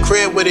at the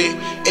crib with it.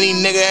 Any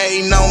nigga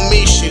hating on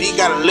me, shit, he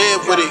gotta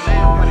live with it.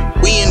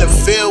 We in the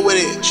field with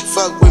it. She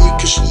fuck with me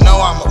cause she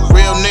know I'm a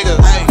real nigga.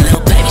 Ay.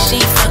 Little baby, she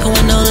fucking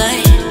with no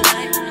light.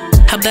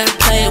 I better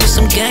play it with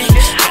some game.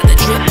 Got the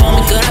drip on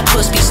me, girl, that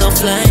puss be so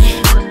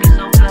flame.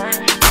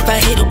 If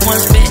I hit it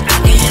once, bet I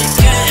can hit it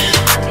again.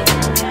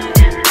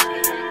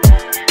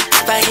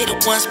 If I hit it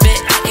once, bet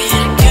I can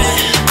hit it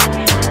again.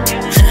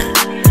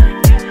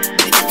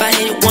 If I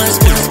hit it once,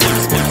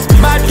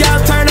 bad girl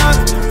turn up.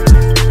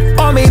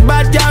 Oh me,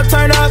 bad girl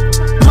turn up.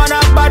 Man a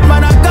bad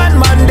man a gun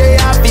man, they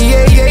happy,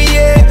 yeah, yeah,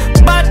 yeah.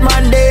 Bad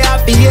man, they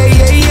happy, yeah,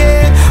 yeah,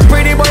 yeah.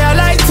 Pretty boy, I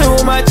like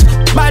too much.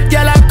 Bad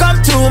girl, I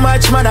come too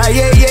much, man,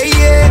 yeah, yeah,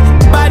 yeah.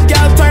 Bad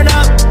girl turn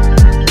up.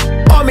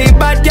 Oh me,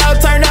 bad girl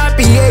turn up,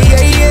 yeah,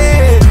 yeah,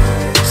 yeah.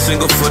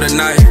 Single for the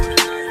night.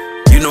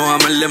 You know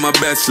I'ma live my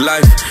best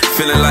life.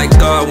 Feeling like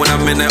God when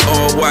I'm in that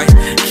all white.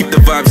 Keep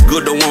the vibes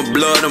good, don't want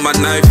blood on my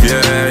knife.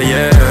 Yeah,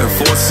 yeah.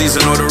 4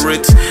 season on the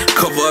Ritz.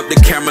 Cover up the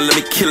camera, let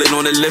me kill it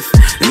on the lift.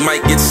 It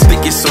might get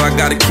sticky, so I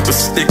gotta keep a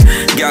stick.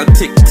 Got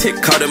tick tick,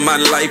 how did my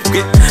life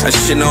get? I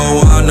should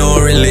know want no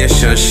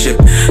relationship.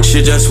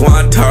 She just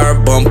want her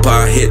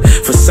bumper hit.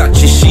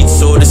 Versace sheets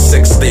so the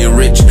sex stay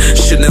rich.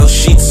 Chanel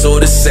sheets so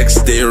the sex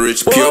stay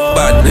rich. Pure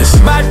badness.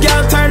 Bad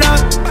girl turn up.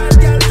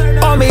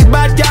 Oh me,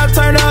 bad girl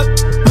turn up.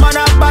 Man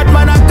a bad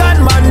man a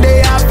gun man, they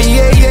happy,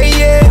 yeah, yeah,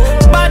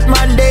 yeah. Bad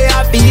man, they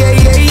happy, yeah,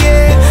 yeah,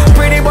 yeah.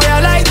 Pretty boy,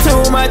 I like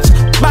too much.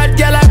 Bad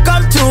girl, I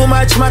come too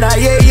much, man,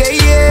 yeah, yeah,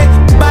 yeah.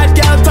 Bad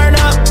girl, turn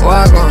up.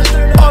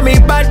 Oh me,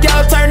 bad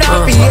girl, turn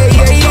up, yeah,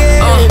 yeah,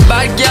 yeah.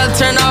 Bad girl,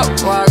 turn up.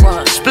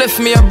 Spliff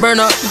me a burn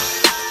up.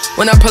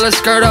 When I pull a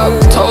skirt up,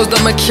 toes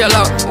them a kill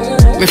up.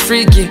 me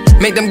freaky.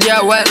 Make them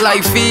get wet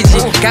like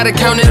Fiji. Gotta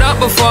count it up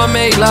before I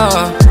make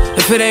love.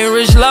 If it ain't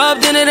rich love,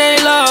 then it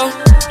ain't love.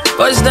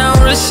 Bust down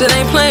rich, it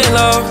ain't plain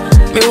love.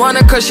 Me want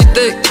her cause she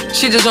thick,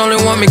 she just only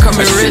want me coming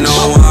rich. She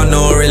don't want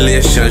no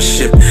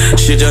relationship,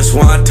 she just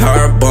want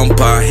her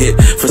bumper hit.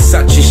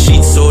 Versace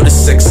sheets so the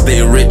sex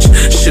they rich,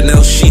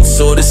 Chanel sheets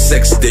so the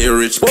sex they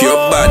rich.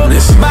 Pure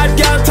badness. Bad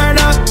girl turn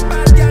up,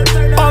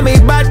 oh me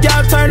bad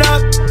girl turn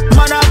up.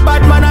 Man a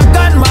bad man a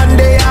gun man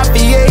they happy,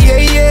 yeah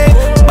yeah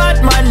yeah.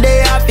 Bad man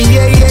they happy,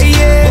 yeah yeah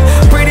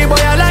yeah. Pretty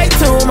boy I like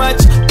too much,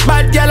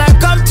 bad girl I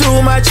come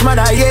too much, man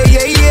a yeah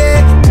yeah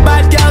yeah.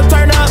 Bad girl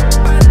turn up,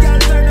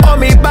 oh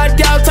me bad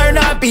girl turn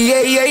up,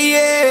 yeah yeah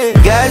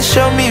yeah. Guys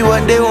show me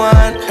what they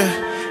want,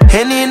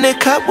 Henny in the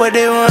cup what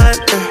they want,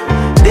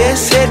 They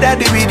say that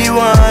they be the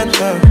one,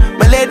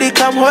 my lady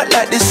come hot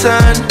like the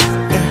sun,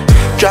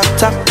 Drop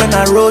top when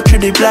I roll through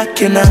the block,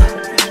 you know.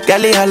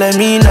 Gally holla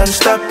me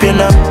non-stop, you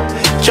know.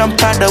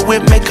 Jump out the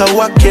whip, make her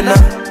walk, you know.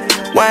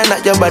 Why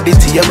not your body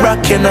to your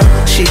rock, you know.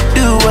 She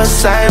do what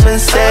Simon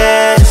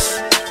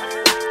says.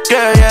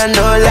 Girl, you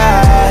no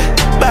lie.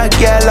 Bad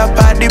girl up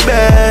at the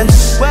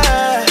Benz.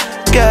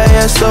 Girl,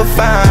 you're so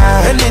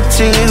fine.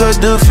 Anything you go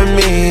do for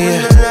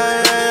me.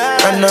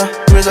 I know,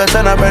 result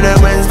on a brother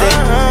Wednesday.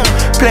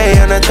 Play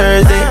on a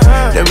Thursday.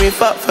 Then we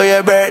fuck for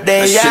your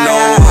birthday. She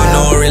don't want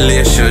no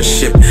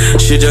relationship,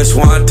 she just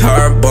want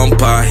her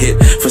bumper hit.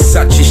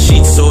 Versace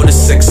sheets so the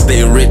sex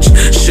they rich,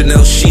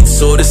 Chanel sheets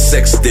so the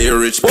sex they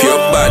rich. Pure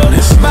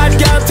badness. Bad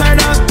girl turn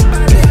up,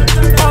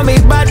 oh me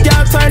bad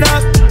girl turn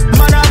up.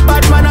 Man a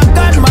bad man a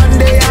gun man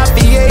they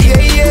happy, yeah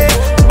yeah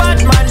yeah.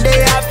 Bad man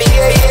they happy,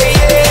 yeah yeah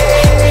yeah.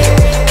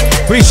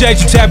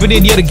 Appreciate you tapping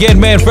in yet again,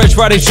 man. Fresh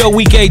Friday Show,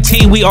 week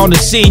 18. We on the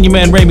scene. Your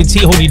man Raymond T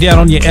holding you down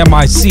on your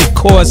MIC, of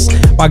course.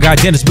 My guy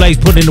Dennis Blaze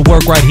putting in the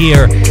work right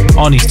here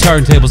on these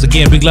turntables.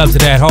 Again, big love to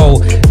that whole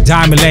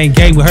Diamond Lane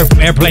gang. We heard from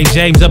Airplane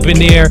James up in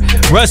there.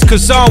 Russ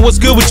COSON, what's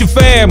good with you,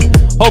 fam?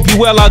 Hope you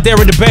well out there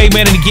in the Bay,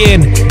 man. And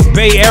again,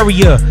 Bay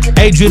Area.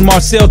 Adrian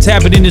Marcel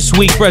tapping in this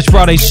week. Fresh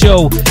Friday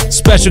Show.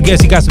 Special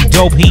guest. He got some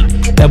dope heat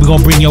that we're going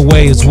to bring your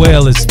way as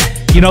well as,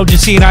 you know,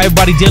 just seeing how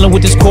everybody dealing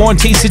with this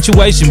quarantine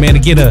situation, man.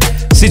 Again, a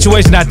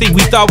situation I think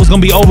we thought was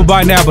gonna be over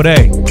by now, but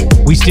hey,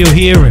 we still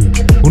here, and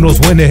who knows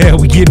when the hell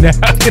we getting out,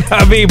 you know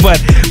what I mean?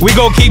 But we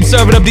gonna keep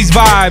serving up these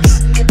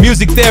vibes.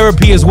 Music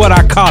therapy is what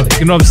I call it,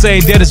 you know what I'm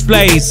saying? Dennis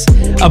Blaze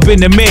up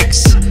in the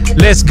mix.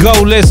 Let's go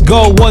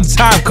one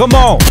time, come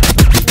on.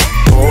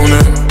 Own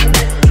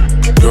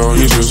it, girl,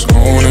 you just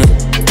own it,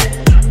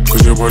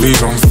 cause your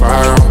body's on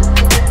fire.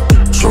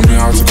 Show me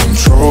how to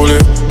control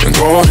it, then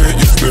go ahead,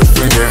 you flip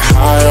and get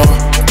higher.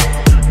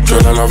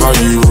 Girl, I love how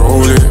you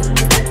roll it.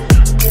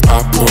 I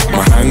put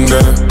my hand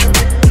there,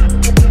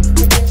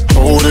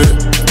 hold it,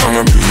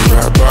 I'ma be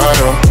right by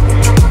you.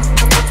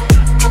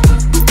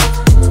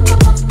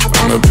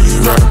 I'ma be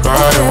right by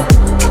you.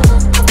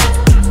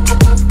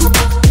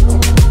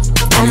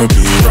 I'ma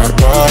be right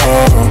by you.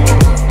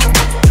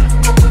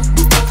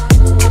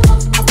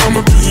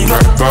 I'ma be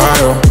right by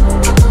you.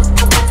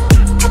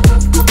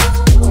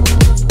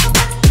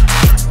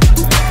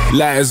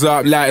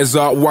 Lighters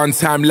up, one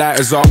time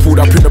lighters up. Pulled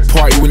up in the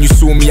party when you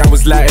saw me, I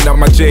was lighting up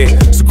my J.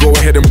 So go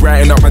ahead and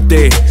brighten up my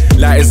day.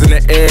 Lighters in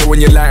the air when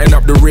you're lighting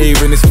up the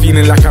rave, and it's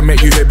feeling like I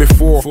met you here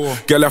before.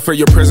 Girl, I felt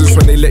your presence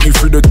when they let you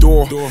through the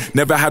door.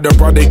 Never had a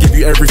brother give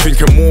you everything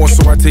and more,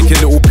 so I take a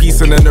little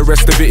piece and then the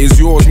rest of it is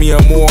yours, me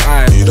and more.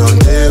 You don't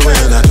dare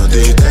when I don't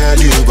dare tell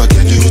you, but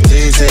can you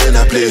things in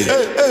a play?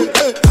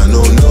 I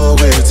know no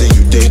way till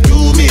you they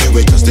do me,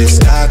 with just this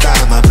sky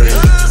down my brain.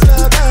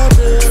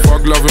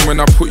 Fuck loving when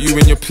I put you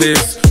in your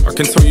place. I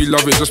can tell you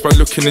love it just by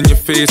looking in your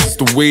face. It's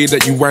the way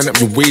that you wind up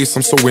your waist.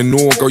 I'm so in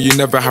awe, girl, you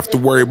never have to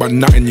worry about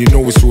nothing. You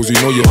know it's yours, you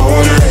know you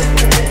own it.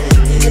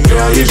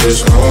 Girl, you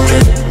just own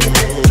it,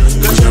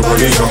 cause your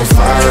body's on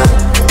fire.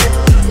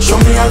 Show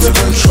me how to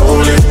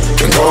control it,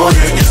 then go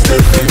ahead, you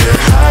step and get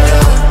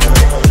higher.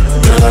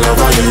 Girl, I love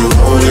how you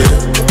hold it.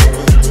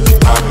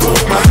 I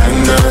put my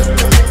hand there,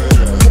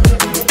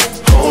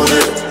 hold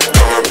it,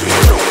 I'ma be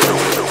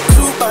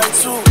 2 by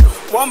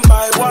 2, 1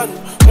 by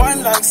 1.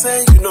 One like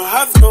say you no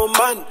have no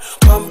man.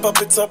 Pump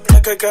up it up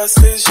like a gas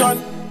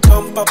station.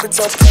 Pump up it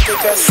up like a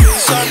gas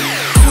station.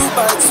 2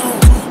 by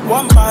 2,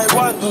 1 by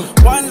 1.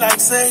 One like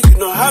say you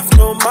no have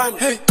no man.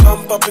 Hey,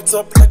 pump up it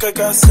up like a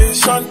gas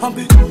station. Pump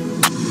it.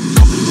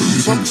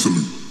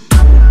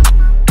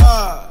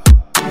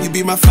 You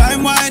be my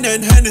fine wine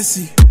and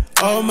Hennessy.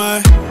 Oh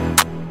my.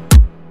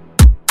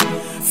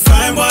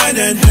 Fine wine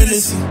and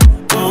Hennessy.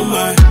 Oh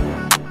my.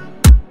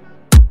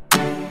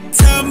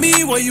 Tell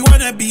me what you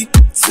wanna be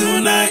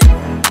tonight.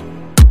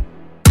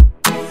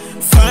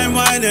 Fine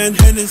wine and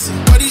Hennessy.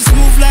 Body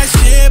smooth like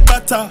shea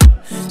butter.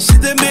 She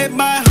done make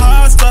my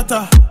heart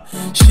stutter.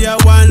 She a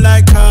wine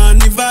like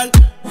carnival.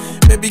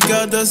 Baby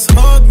girl, just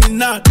hold me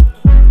not.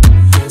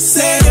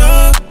 Say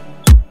yo,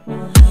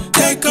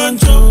 take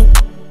control.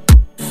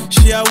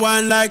 She a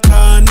wine like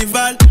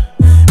carnival.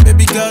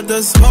 Baby girl,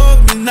 just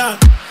hold me not.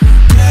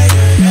 Yeah,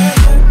 yeah, yeah.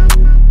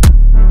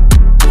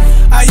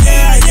 Ah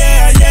yeah,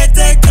 yeah, yeah,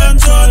 take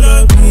control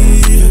of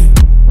me.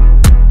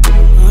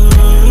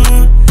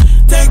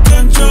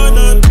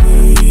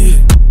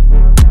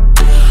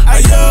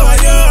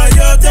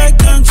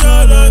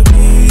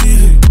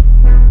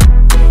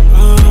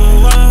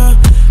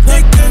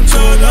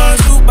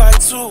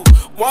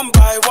 one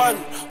by one.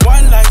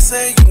 One like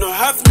say you no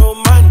have no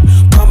man.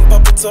 Pump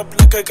up it up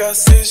like a gas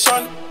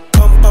station.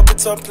 Pump up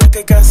it up like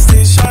a gas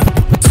station.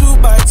 2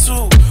 by 2,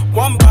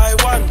 one by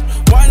one.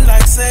 One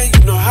like say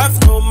you no have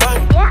no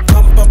man.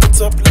 Pump up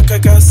it up like a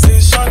gas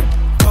station.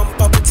 Pump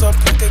up it up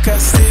like a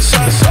gas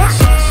station.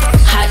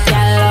 Hot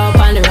gal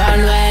up on the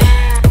runway.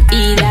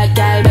 Eat that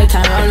gal better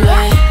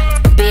runway.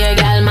 Beer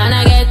gal man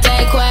I get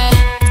take way.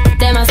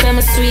 Them I say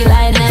me sweet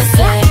like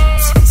Nestle.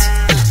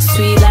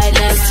 Sweet like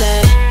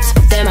Nestle.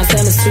 Them I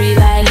say me sweet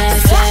like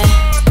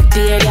Nestle.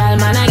 Beer gal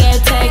man I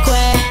get take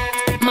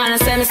way. Man I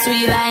say me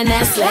sweet like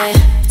Nestle.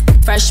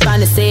 Fresh pan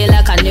the say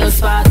like a new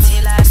spot.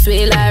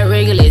 Sweet like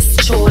Wrigley's,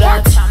 true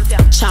that.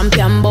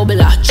 Champion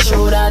bubbler,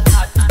 true that.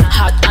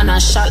 Hot and a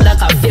shot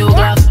like a few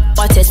Glock.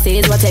 What you say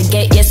is what you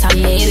get, yes I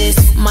made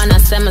this. Man I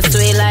say me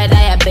sweet like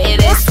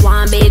diabetes.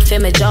 One beat for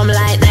me jump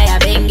like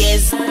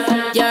diabetes.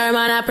 Your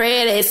man I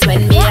pray this.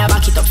 When me I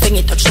back it up, sing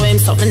it up, show him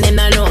something them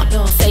I know.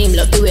 Say him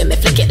love the way me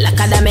flick it like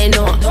a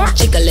domino.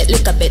 Jiggle it,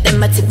 lick a bit, then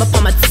my tip up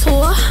on my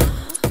toe.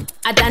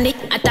 I done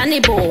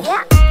it, boo.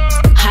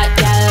 Hot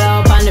gal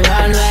up on the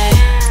runway.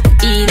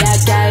 Eat that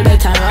gal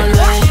better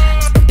runway.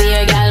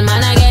 Beer gal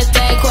man I get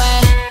take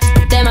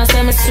way. Them I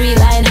say me sweet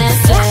like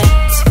Nestle.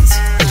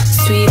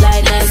 Sweet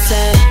like Nestle.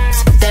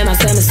 Them I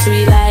say me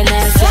sweet like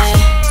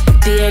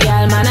Nestle. Beer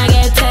gal man I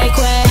get take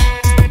way.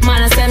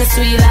 Man I say me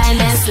sweet like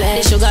Nestle.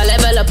 The sugar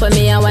level up with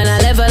me and when I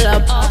level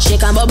up.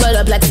 Shake and bubble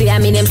up like see I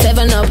mean them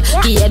 7 up.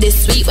 Yeah this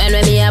sweet when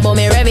me about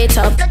me rev it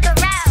up.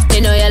 You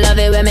know you love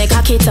it when me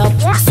cock it up.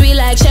 Sweet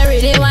like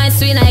cherry, they wine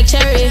sweet like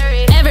cherry.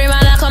 Every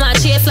man I come and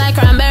chase like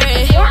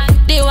cranberry.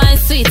 They wine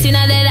sweet in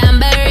a dead and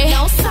berry.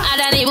 I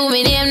don't even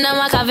me name no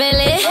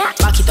Machiavelli.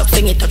 Back it up,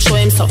 sing it up, show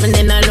him something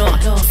them I know.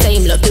 Say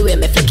him love the way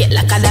me flick it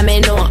like a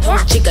domino.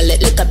 Jiggle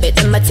it, lick a bit,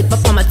 then my tip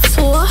up on my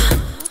toe.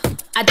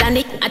 I done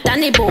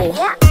it, boo.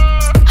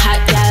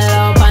 Hot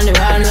gal up on the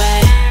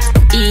runway.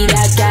 Eat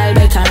that gal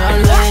better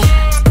runway.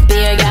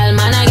 Beer gal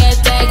man I get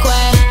take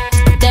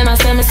way. Them I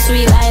say me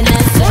sweet like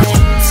Nestle.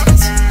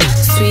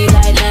 Sweet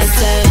like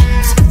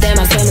Nestle. Them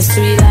I say me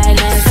sweet like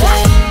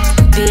Nestle.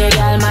 Beer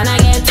gal man I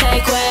get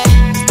take way.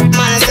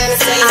 Man I say me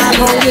sweet like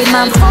Nestle. I with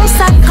my house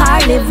and car,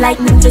 live like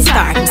movie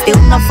star. Still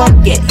no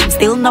forget,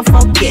 still no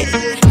forget.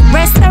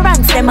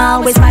 Restaurants them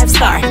always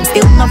 5-star.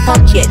 Still no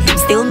forget,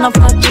 still no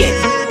forget.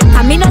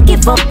 I me no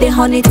give up the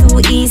honey too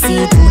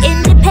easy. Too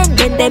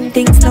independent, them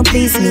things no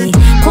please me.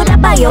 Coulda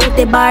buy out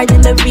the bar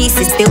in the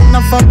Reese's. Still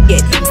no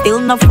forget, still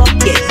no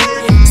forget.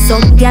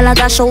 Some gal a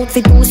dash out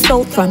fi too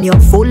stout. From your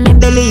full in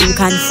belly you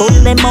can fold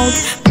them out.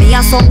 Me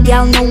and some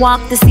gal no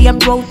walk the same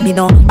road. Me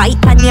no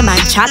bite on your man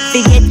chat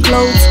fi get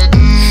clothes.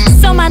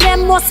 Some of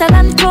them muscle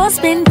and close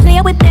spin.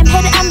 Play with them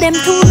head and them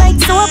too like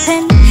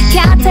soapin'.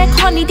 Can't take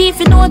honey deep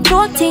you know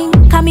thing.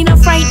 Come in no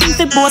frightened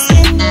fi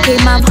boasting.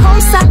 Came of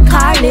house and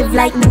car live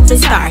like movie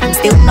star.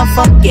 Still no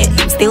forget,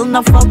 still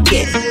no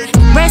forget.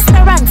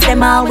 Restaurants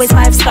them always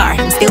 5-star.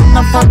 Still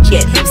no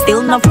forget,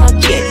 still no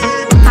forget.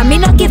 I me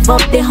no give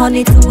up the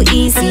honey too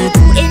easy.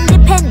 Too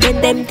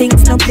independent, them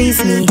things no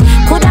please me.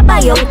 Coulda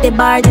buy out the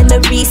bar in the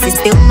Reese's.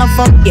 Still no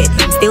forget,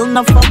 still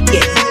no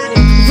forget.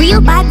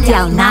 Real bad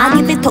gal, nah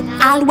give it up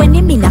all when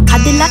him in a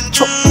Cadillac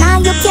truck. Nah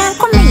you can't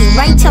come in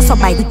right just so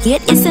by the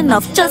gate is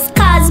enough. Just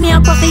cause me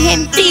a profit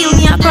him feel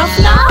me a prof.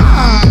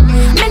 Nah,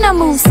 me no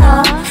move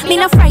sir. Me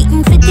no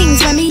frightened for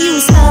things when me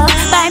use her.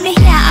 Buy me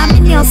hair and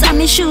me nails and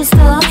me shoes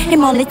sir.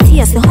 Him only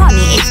taste the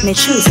honey if me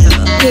choose her.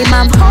 Him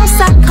have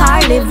house and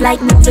car live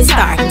like movie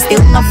star.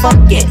 Still no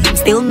forget,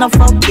 still no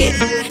forget.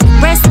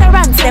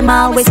 Restaurants them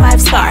always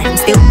 5-star.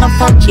 Still no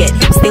forget,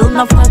 still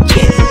no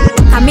forget.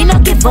 I me no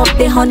give up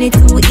the honey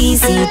too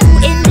easy. Too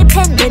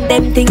independent,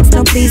 them things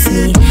no please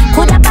me.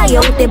 Coulda buy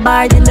out the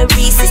bar in the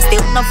Reese's.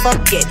 Still no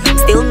forget,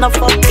 still no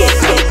forget.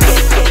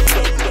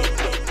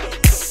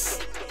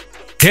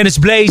 Dennis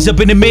Blaze up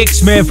in the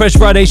mix, man. Fresh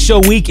Friday show,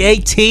 week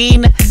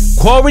 18.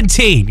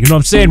 Quarantine. You know what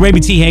I'm saying?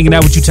 Raymond T hanging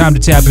out with you. Time to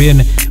tap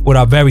in with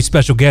our very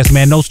special guest,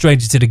 man. No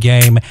stranger to the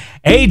game.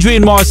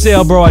 Adrian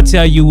Marcel, bro. I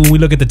tell you, when we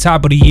look at the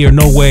top of the year,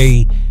 no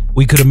way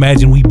we could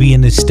imagine we'd be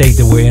in this state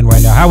that we're in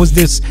right now. How has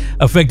this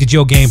affected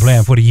your game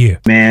plan for the year?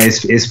 Man,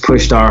 it's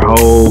pushed our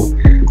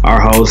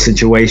whole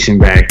situation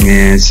back,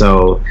 man.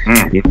 So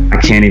you know, I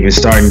can't even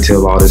start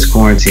until all this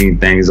quarantine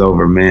thing is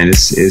over, man.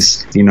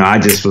 It's you know, I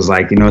just was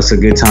like, you know, it's a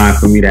good time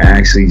for me to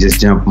actually just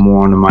jump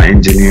more into my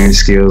engineering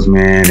skills,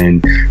 man,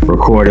 and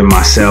recording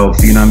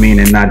myself, you know what I mean,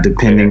 and not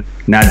depending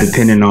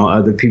on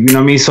other people, you know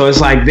what I mean? So it's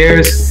like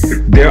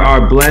there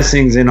are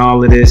blessings in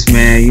all of this,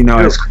 man. You know,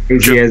 as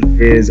crazy as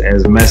it is,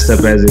 as messed up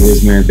as it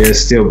is, man, there's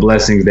still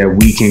blessings that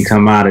we can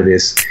come out of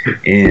this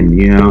in,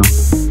 you know?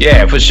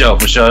 Yeah, for sure.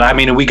 I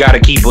mean, we got to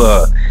keep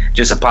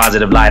just a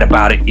positive light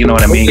about it, you know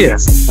what I mean?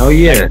 Oh,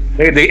 yeah.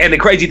 And the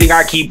crazy thing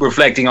I keep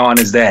reflecting on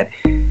is that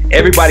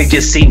everybody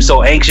just seems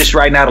so anxious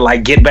right now to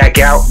like get back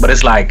out, but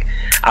it's like,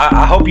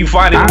 I hope you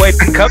find a way to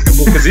be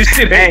comfortable, because this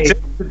shit ain't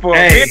for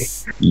a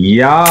bit.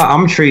 Y'all,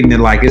 I'm treating it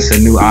like it's a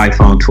new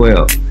iPhone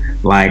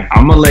 12. Like,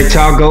 I'm gonna let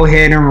y'all go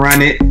ahead and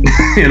run it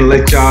and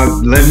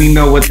let me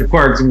know what the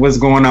quirks, what's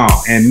going on,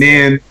 and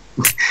then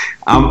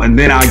and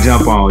then I'll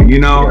jump on. You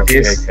know,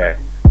 it's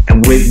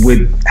and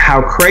with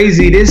how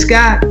crazy this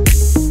got,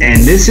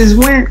 and this is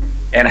when,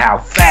 and how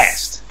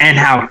fast,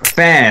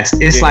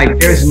 it's like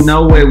there's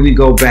no way we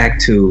go back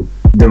to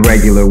the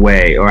regular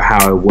way or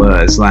how it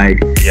was. Like,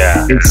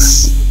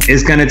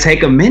 it's gonna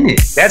take a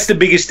minute. That's the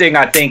biggest thing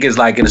I think is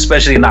like, and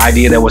especially in the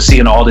idea that we're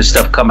seeing all this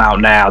stuff come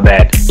out now,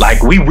 that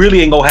like we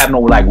really ain't gonna have no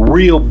like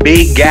real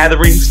big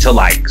gatherings till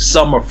like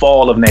summer,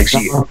 fall of next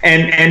year.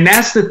 And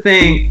that's the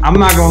thing. I'm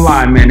not gonna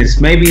lie, man.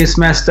 It's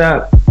messed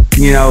up,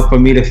 you know, for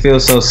me to feel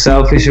so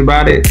selfish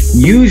about it.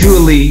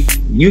 Usually,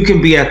 you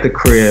can be at the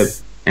crib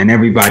and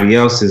everybody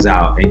else is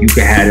out, and you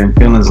can have them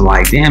feelings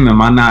like, damn,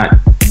 am I not?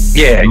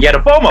 Yeah,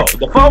 the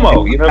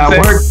FOMO. You know what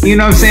I'm saying? You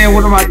know what I'm saying?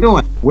 What am I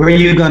doing? Where are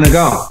you gonna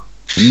go?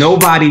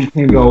 Nobody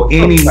can go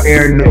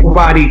anywhere.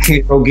 Nobody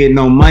can go get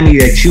no money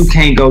that you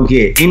can't go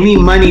get. Any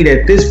money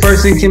that this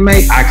person can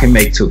make, I can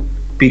make too,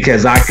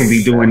 because I can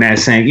be doing that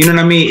same. You know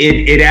what I mean?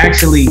 It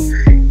actually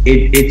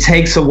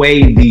takes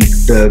away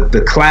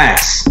the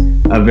class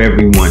of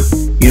everyone.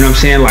 You know what I'm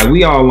saying? Like,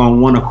 we all on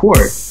one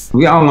accord.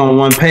 We all on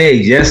one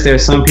page. Yes,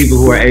 there's some people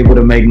who are able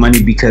to make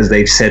money because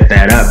they've set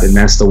that up, and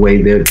that's the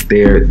way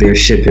their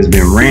ship has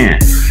been ran.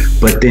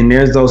 But then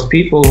there's those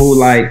people who,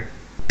 like,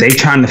 they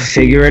trying to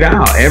figure it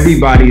out.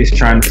 Everybody is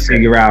trying to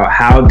figure out,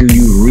 how do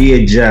you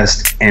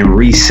readjust and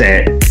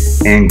reset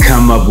and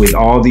come up with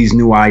all these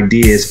new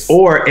ideas,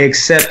 or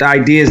accept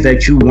ideas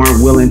that you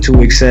weren't willing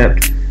to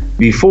accept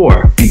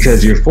before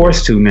because you're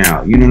forced to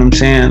now. You know what I'm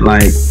saying?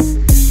 Like,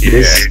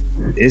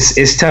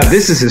 it's tough.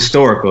 This is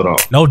historical though.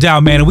 No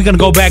doubt, man. And we're gonna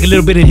go back a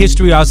little bit in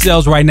history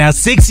ourselves right now.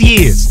 6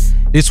 years.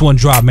 This one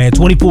dropped, man.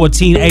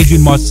 2014,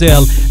 Adrian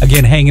Marcel,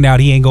 again, hanging out.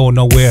 He ain't going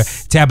nowhere.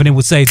 Tapping in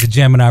with Sage the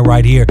Gemini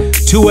right here.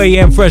 2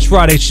 a.m. Fresh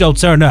Friday show.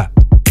 Turn up.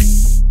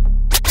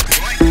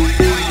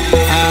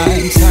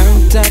 I'm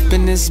turned up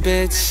in this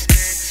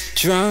bitch,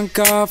 drunk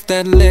off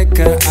that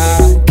liquor.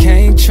 I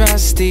can't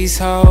trust these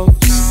hoes,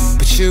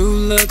 but you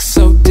look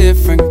so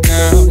different,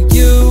 girl.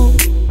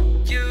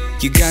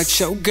 You got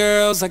your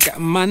girls, I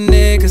got my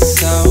niggas,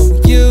 so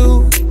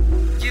you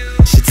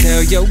should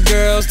tell your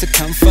girls to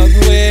come fuck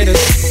with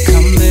us.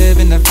 Come live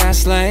in the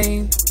fast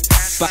lane.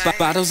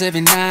 Bottles every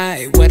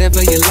night,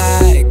 whatever you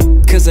like,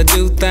 cause I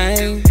do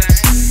things.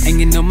 And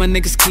you know my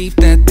niggas keep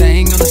that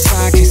thing on the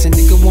side, case a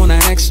nigga wanna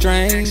act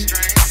strange.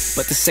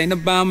 But this ain't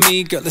about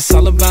me, girl, it's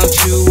all about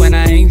you. And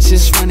I ain't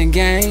just running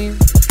game,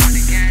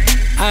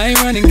 I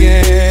ain't running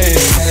game.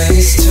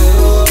 It's 2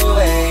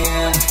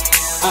 a.m.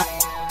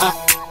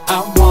 I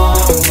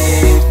want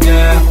it,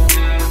 girl.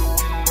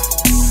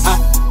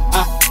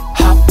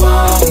 Hop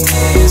on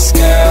this,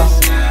 girl.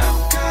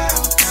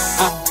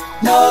 I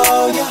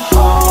know you're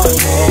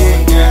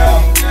horny, girl.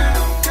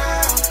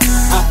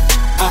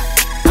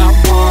 I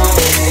want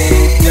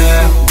it,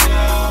 girl.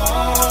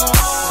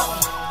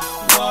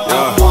 I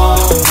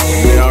want it,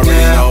 they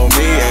already know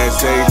me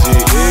as AGE.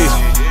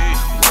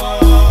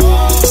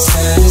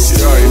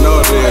 You already know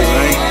what it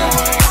is, man.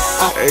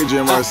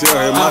 Adrian Marcel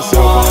hit myself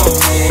on.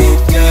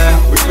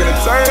 We finna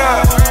turn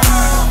up.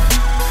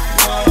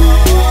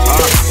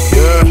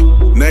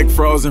 Neck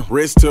frozen,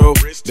 wrist too.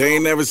 They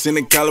ain't never seen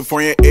a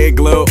California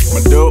igloo. My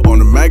dude on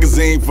the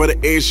magazine for the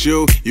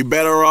issue. You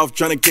better off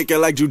trying to kick it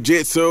like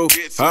jujitsu.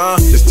 It's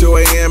 2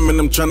 a.m. and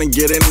I'm trying to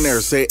get in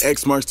there. Say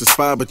X marks the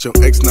spot, but your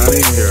ex not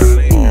in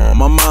here. Oh,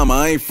 my mama,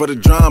 I ain't for the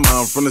drama.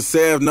 I'm from the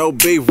Sev, no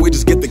beef. We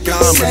just get the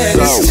comments.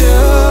 It's 2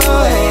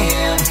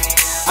 a.m.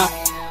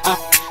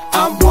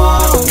 I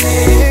want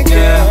it,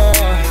 girl.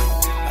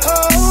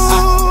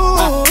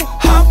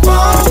 Hop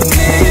on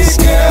this,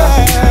 girl.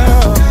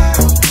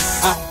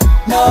 I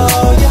know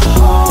you're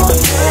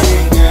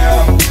horny,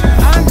 girl.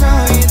 I know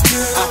you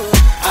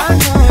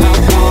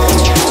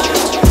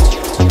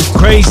do.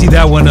 Crazy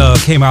that one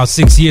came out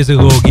 6 years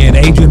ago again.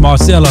 Adrian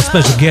Marcel, our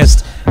special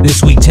guest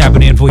this week,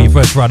 tapping in for your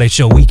Fresh Friday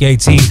show, week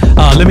 18.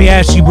 Let me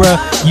ask you, bro,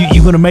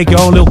 you gonna make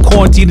your own little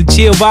quarantine and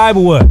chill vibe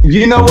or what?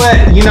 You know what?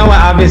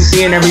 I've been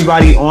seeing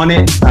everybody on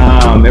it.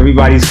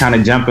 Everybody's kind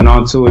of jumping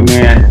onto it,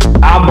 man.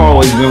 I've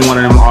always been one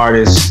of them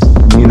artists.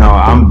 You know,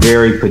 I'm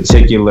very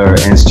particular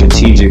and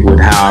strategic with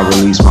how I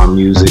release my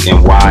music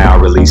and why I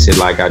release it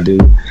like I do.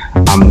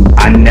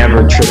 I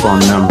never trip on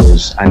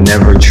numbers. I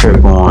never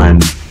trip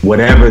on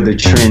whatever the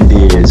trend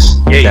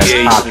is that's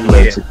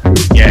popular to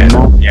do. Yeah, you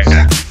know?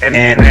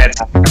 And that's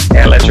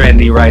hella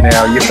trendy right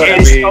now. You know what I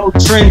mean? So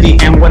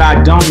trendy, and what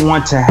I don't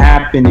want to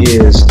happen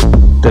is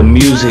the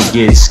music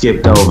gets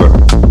skipped over.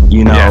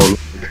 You know,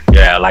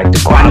 yeah, like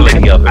the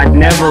quality of it. I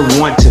never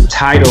want to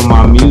title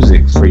my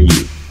music for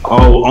you.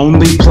 Oh,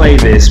 only play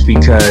this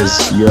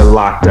because you're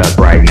locked up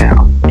right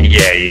now.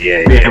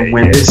 And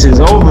when this is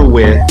over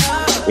with,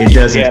 it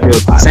doesn't feel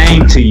the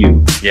same to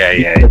you.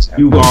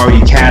 You've already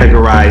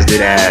categorized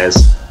it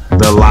as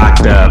the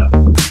locked up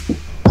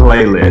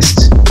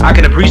playlist. I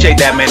can appreciate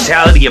that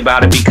mentality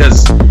about it,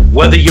 because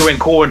whether you're in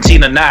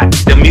quarantine or not,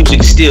 the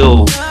music's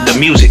still the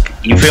music.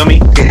 You feel me?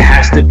 It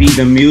has to be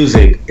the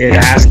music. It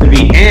has to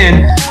be.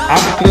 And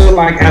I feel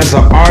like as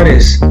an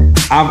artist,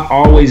 I've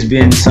always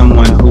been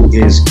someone who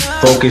is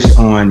focused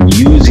on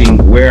using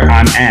where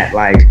I'm at.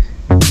 Like,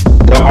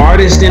 the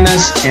artist in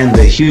us and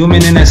the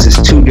human in us is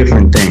two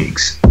different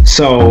things.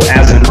 So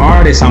as an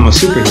artist, I'm a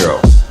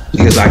superhero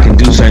because I can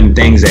do certain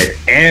things that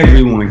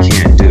everyone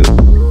can't do.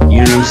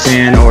 You know what I'm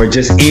saying? Or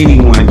just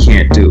anyone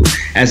can't do.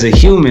 As a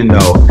human,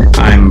 though,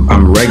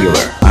 I'm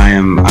regular.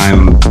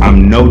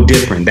 I'm no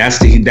different. That's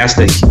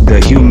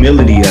the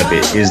humility of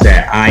it, is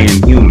that I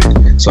am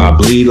human. So I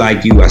bleed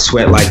like you, I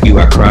sweat like you,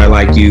 I cry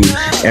like you,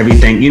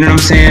 everything. You know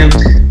what I'm saying?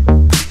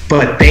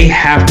 But they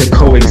have to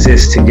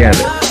coexist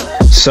together.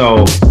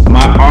 So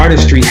my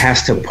artistry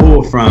has to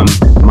pull from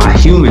my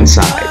human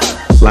side.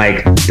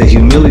 Like the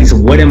humility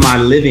of what am I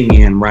living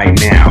in right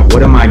now?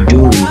 What am I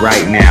doing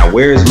right now?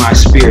 Where is my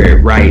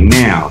spirit right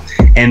now?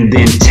 And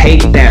then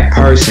take that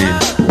person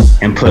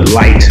and put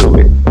light to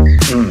it.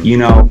 You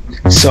know,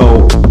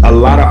 so a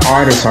lot of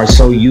artists are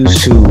so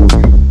used to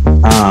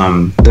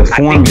the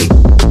formula.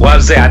 Well,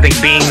 I think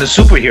being the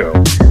superhero.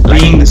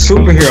 Being the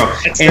superhero.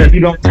 And you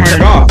don't turn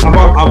it off.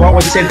 I've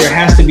always said there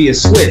has to be a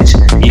switch.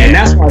 Yeah. And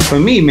that's why for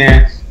me,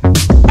 man,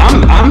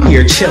 I'm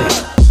here chilling.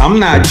 I'm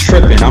not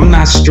tripping. I'm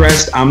not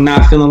stressed. I'm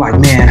not feeling like,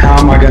 man, how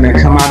am I going to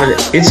come out of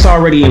it? It's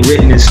already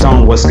written in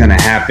stone what's going to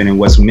happen and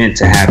what's meant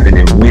to happen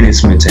and when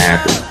it's meant to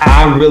happen.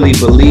 I really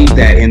believe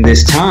that in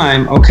this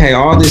time, okay,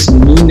 all this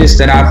newness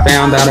that I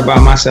found out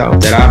about myself,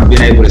 that I've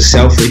been able to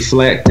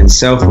self-reflect and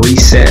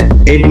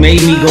self-reset, it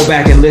made me go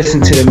back and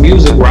listen to the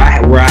music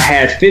where I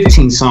had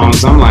 15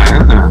 songs. I'm like,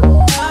 I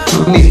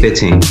don't need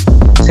 15.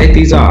 Take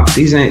these off.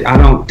 These ain't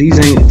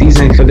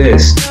for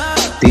this.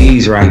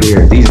 These right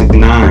here. These are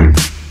 9.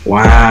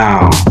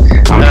 Wow,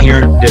 I'm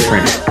hearing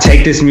different.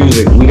 Take this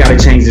music. We got to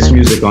change this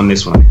music on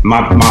this one.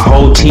 My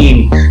whole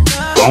team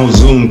on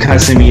Zoom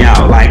cussing me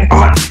out. Like,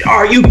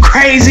 are you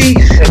crazy?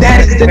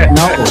 That is the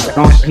no.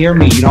 Don't hear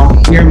me. You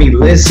don't hear me.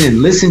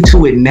 Listen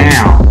to it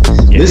now.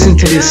 Listen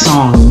to this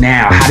song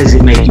now. How does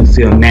it make you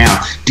feel now?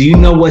 Do you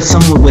know what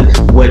someone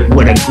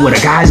what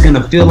a guy's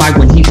gonna feel like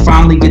when he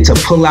finally gets to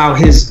pull out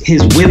his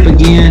whip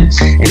again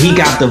and he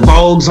got the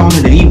Vogues on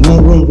it and he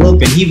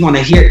whoop and he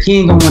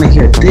ain't gonna wanna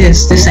hear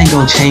this. This ain't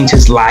gonna change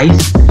his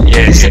life.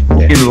 This ain't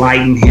gonna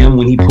enlighten him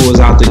when he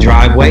pulls out the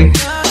driveway.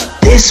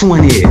 This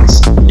one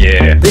is.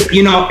 Yeah.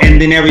 You know,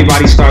 and then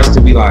everybody starts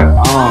to be like,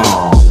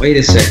 oh, wait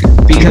a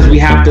second. Because we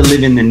have to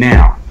live in the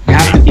now. You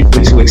have to be able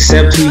to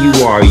accept who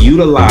you are,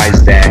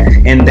 utilize that,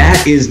 and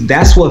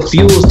that's what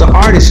fuels the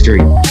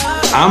artistry.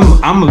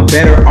 I'm a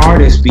better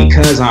artist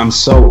because I'm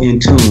so in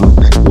tune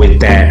with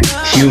that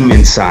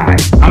human side.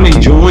 I'm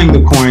enjoying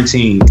the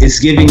quarantine. It's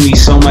giving me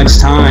so much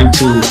time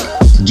to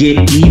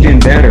get even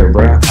better,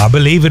 bruh. I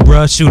believe it,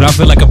 bruh. Shoot, I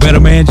feel like a better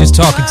man just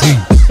talking to you.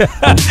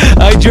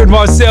 Adrian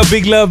Marcel,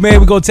 big love, man.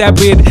 We're going to tap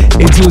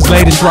into his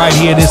latest right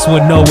here. This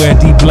one, Nowhere,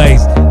 Deep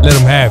Blaze. Let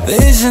him have it.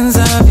 Visions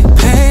of you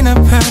paint a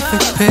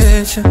perfect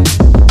picture.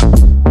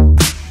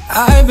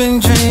 I've been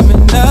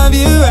dreaming of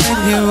you right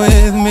here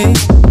with me.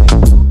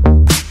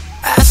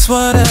 Ask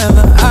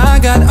whatever, I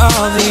got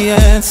all the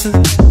answers.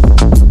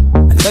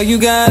 I know you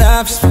got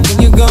options, but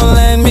when you gon'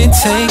 let me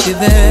take you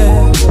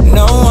there.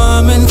 No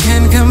woman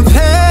can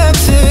compare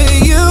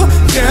to you,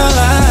 girl.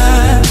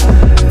 I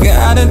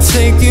gotta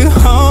take you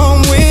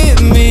home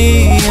with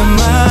me in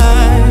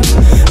mind.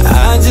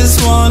 I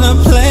just wanna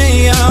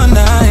play all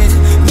night,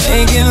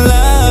 making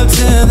love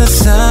till the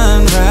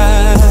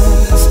sunrise.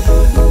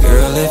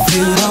 Girl, if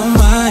you don't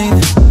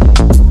mind,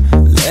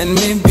 let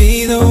me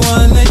be the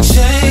one that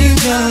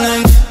change your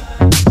life.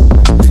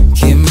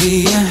 Give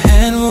me a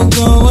hand, we'll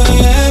go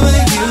wherever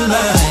you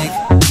like.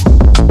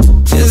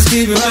 Just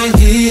keep it right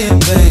here,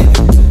 babe.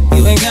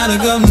 You ain't gotta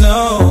go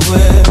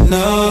nowhere,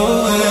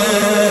 nowhere.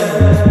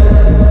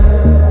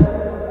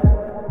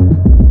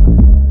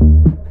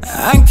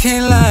 I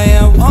can't lie,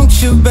 I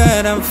want you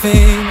bad, I'm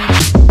feeling.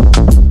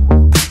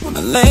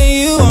 Wanna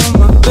lay you on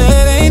my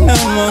bed, ain't no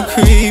more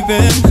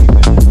creeping.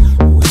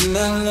 When I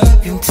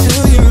look into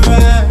your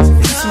eyes,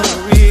 it's my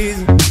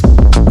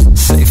reason.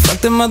 Say fuck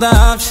them other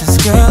options,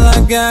 girl,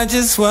 I got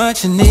just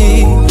what you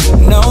need.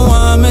 No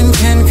woman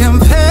can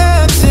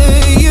compare to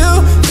you,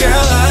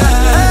 girl.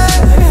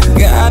 I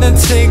gotta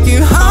take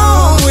you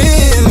home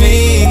with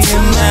me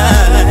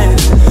tonight.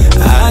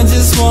 I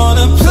just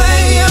wanna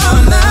play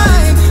all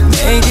night,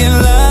 making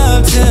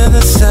love till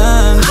the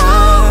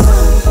sunrise.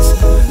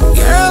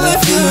 Girl,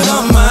 if you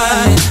don't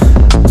mind,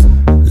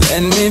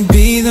 let me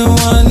be the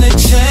one that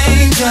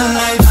change your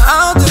life.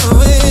 I'll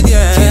do it,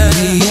 yeah. Give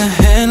me a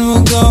hand,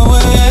 we'll go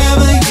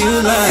wherever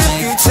you like.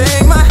 If you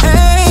take my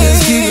hand,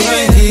 just keep it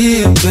right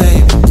here,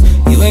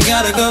 baby. You ain't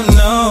gotta go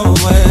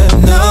nowhere,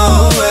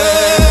 nowhere.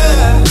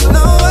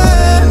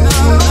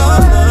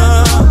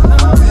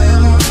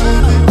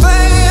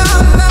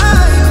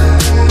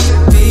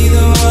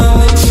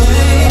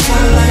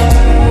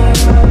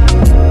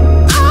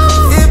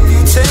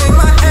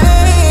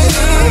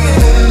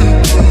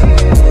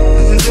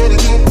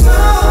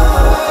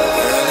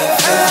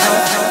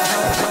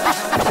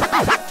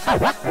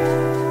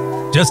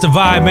 Just a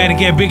vibe, man.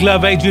 Again, big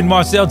love, Adrian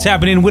Marcel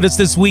tapping in with us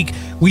this week.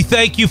 We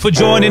thank you for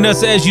joining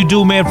us as you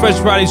do, man. Fresh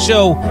Friday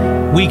show.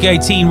 Week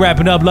 18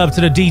 wrapping up. Love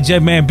to the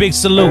DJ, man. Big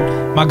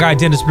salute, my guy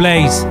Dennis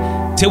Blaze.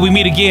 Till we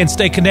meet again,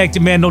 stay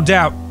connected, man, no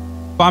doubt.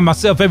 Find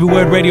myself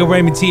everywhere at Radio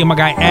Raymond T and my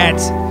guy at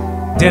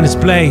Dennis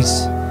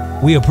Blaze.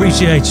 We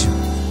appreciate you.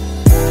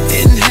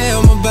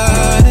 Inhale my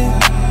body,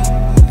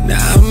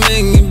 now I'm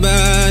in your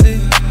body.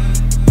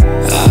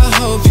 I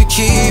hope you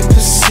keep a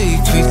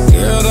secret,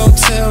 girl, don't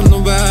tell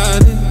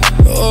nobody.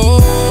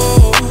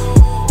 Oh,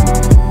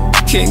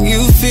 can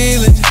you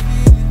feel it?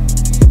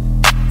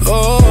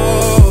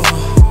 Oh,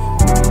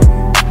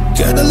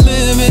 girl, the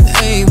limit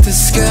ain't the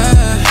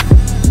sky.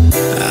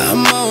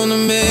 I'm on a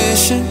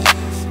mission,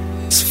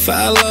 so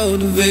follow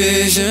the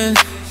vision.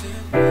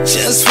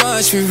 Just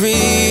watch me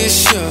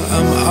reassure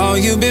I'm all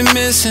you've been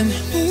missing.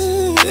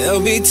 There'll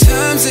be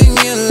times in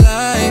your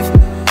life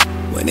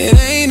when it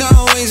ain't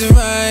always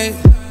right.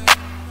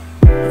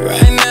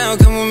 Right now,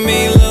 come with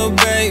me, little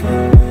baby,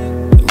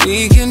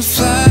 we can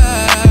fly.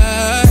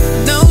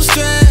 No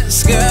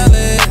stress, girl,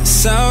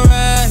 it's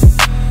alright.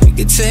 We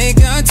can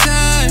take our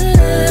time.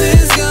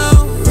 Let's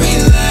go,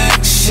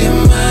 relax your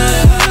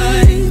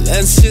mind.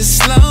 Let's just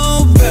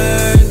slow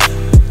burn.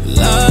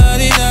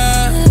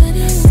 La-di-da,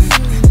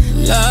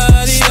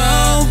 la-di-da,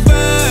 slow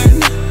burn.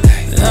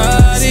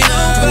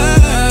 La-di-da,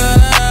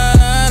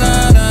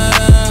 la-da-da-da.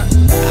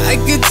 I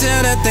could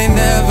tell that they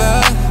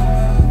never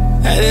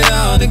had it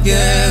all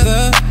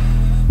together.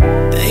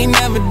 They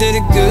never did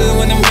it good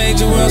when it made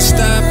your world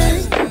stop.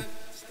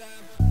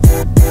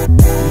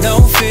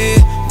 Don't fear,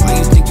 why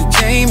you think you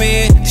came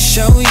here? To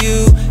show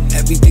you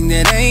everything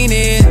that ain't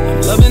it.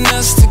 I'm loving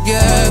us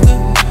together,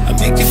 I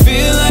make you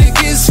feel like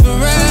it's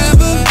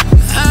forever.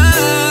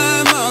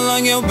 I'm all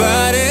on your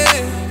body,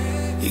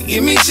 you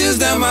give me chills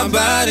down my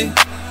body.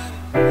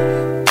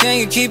 Can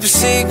you keep a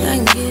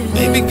secret?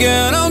 Baby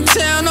girl, don't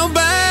tell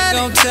nobody.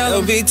 Don't tell.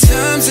 There'll be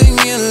times in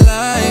your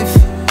life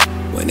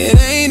when it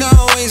ain't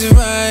always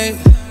right.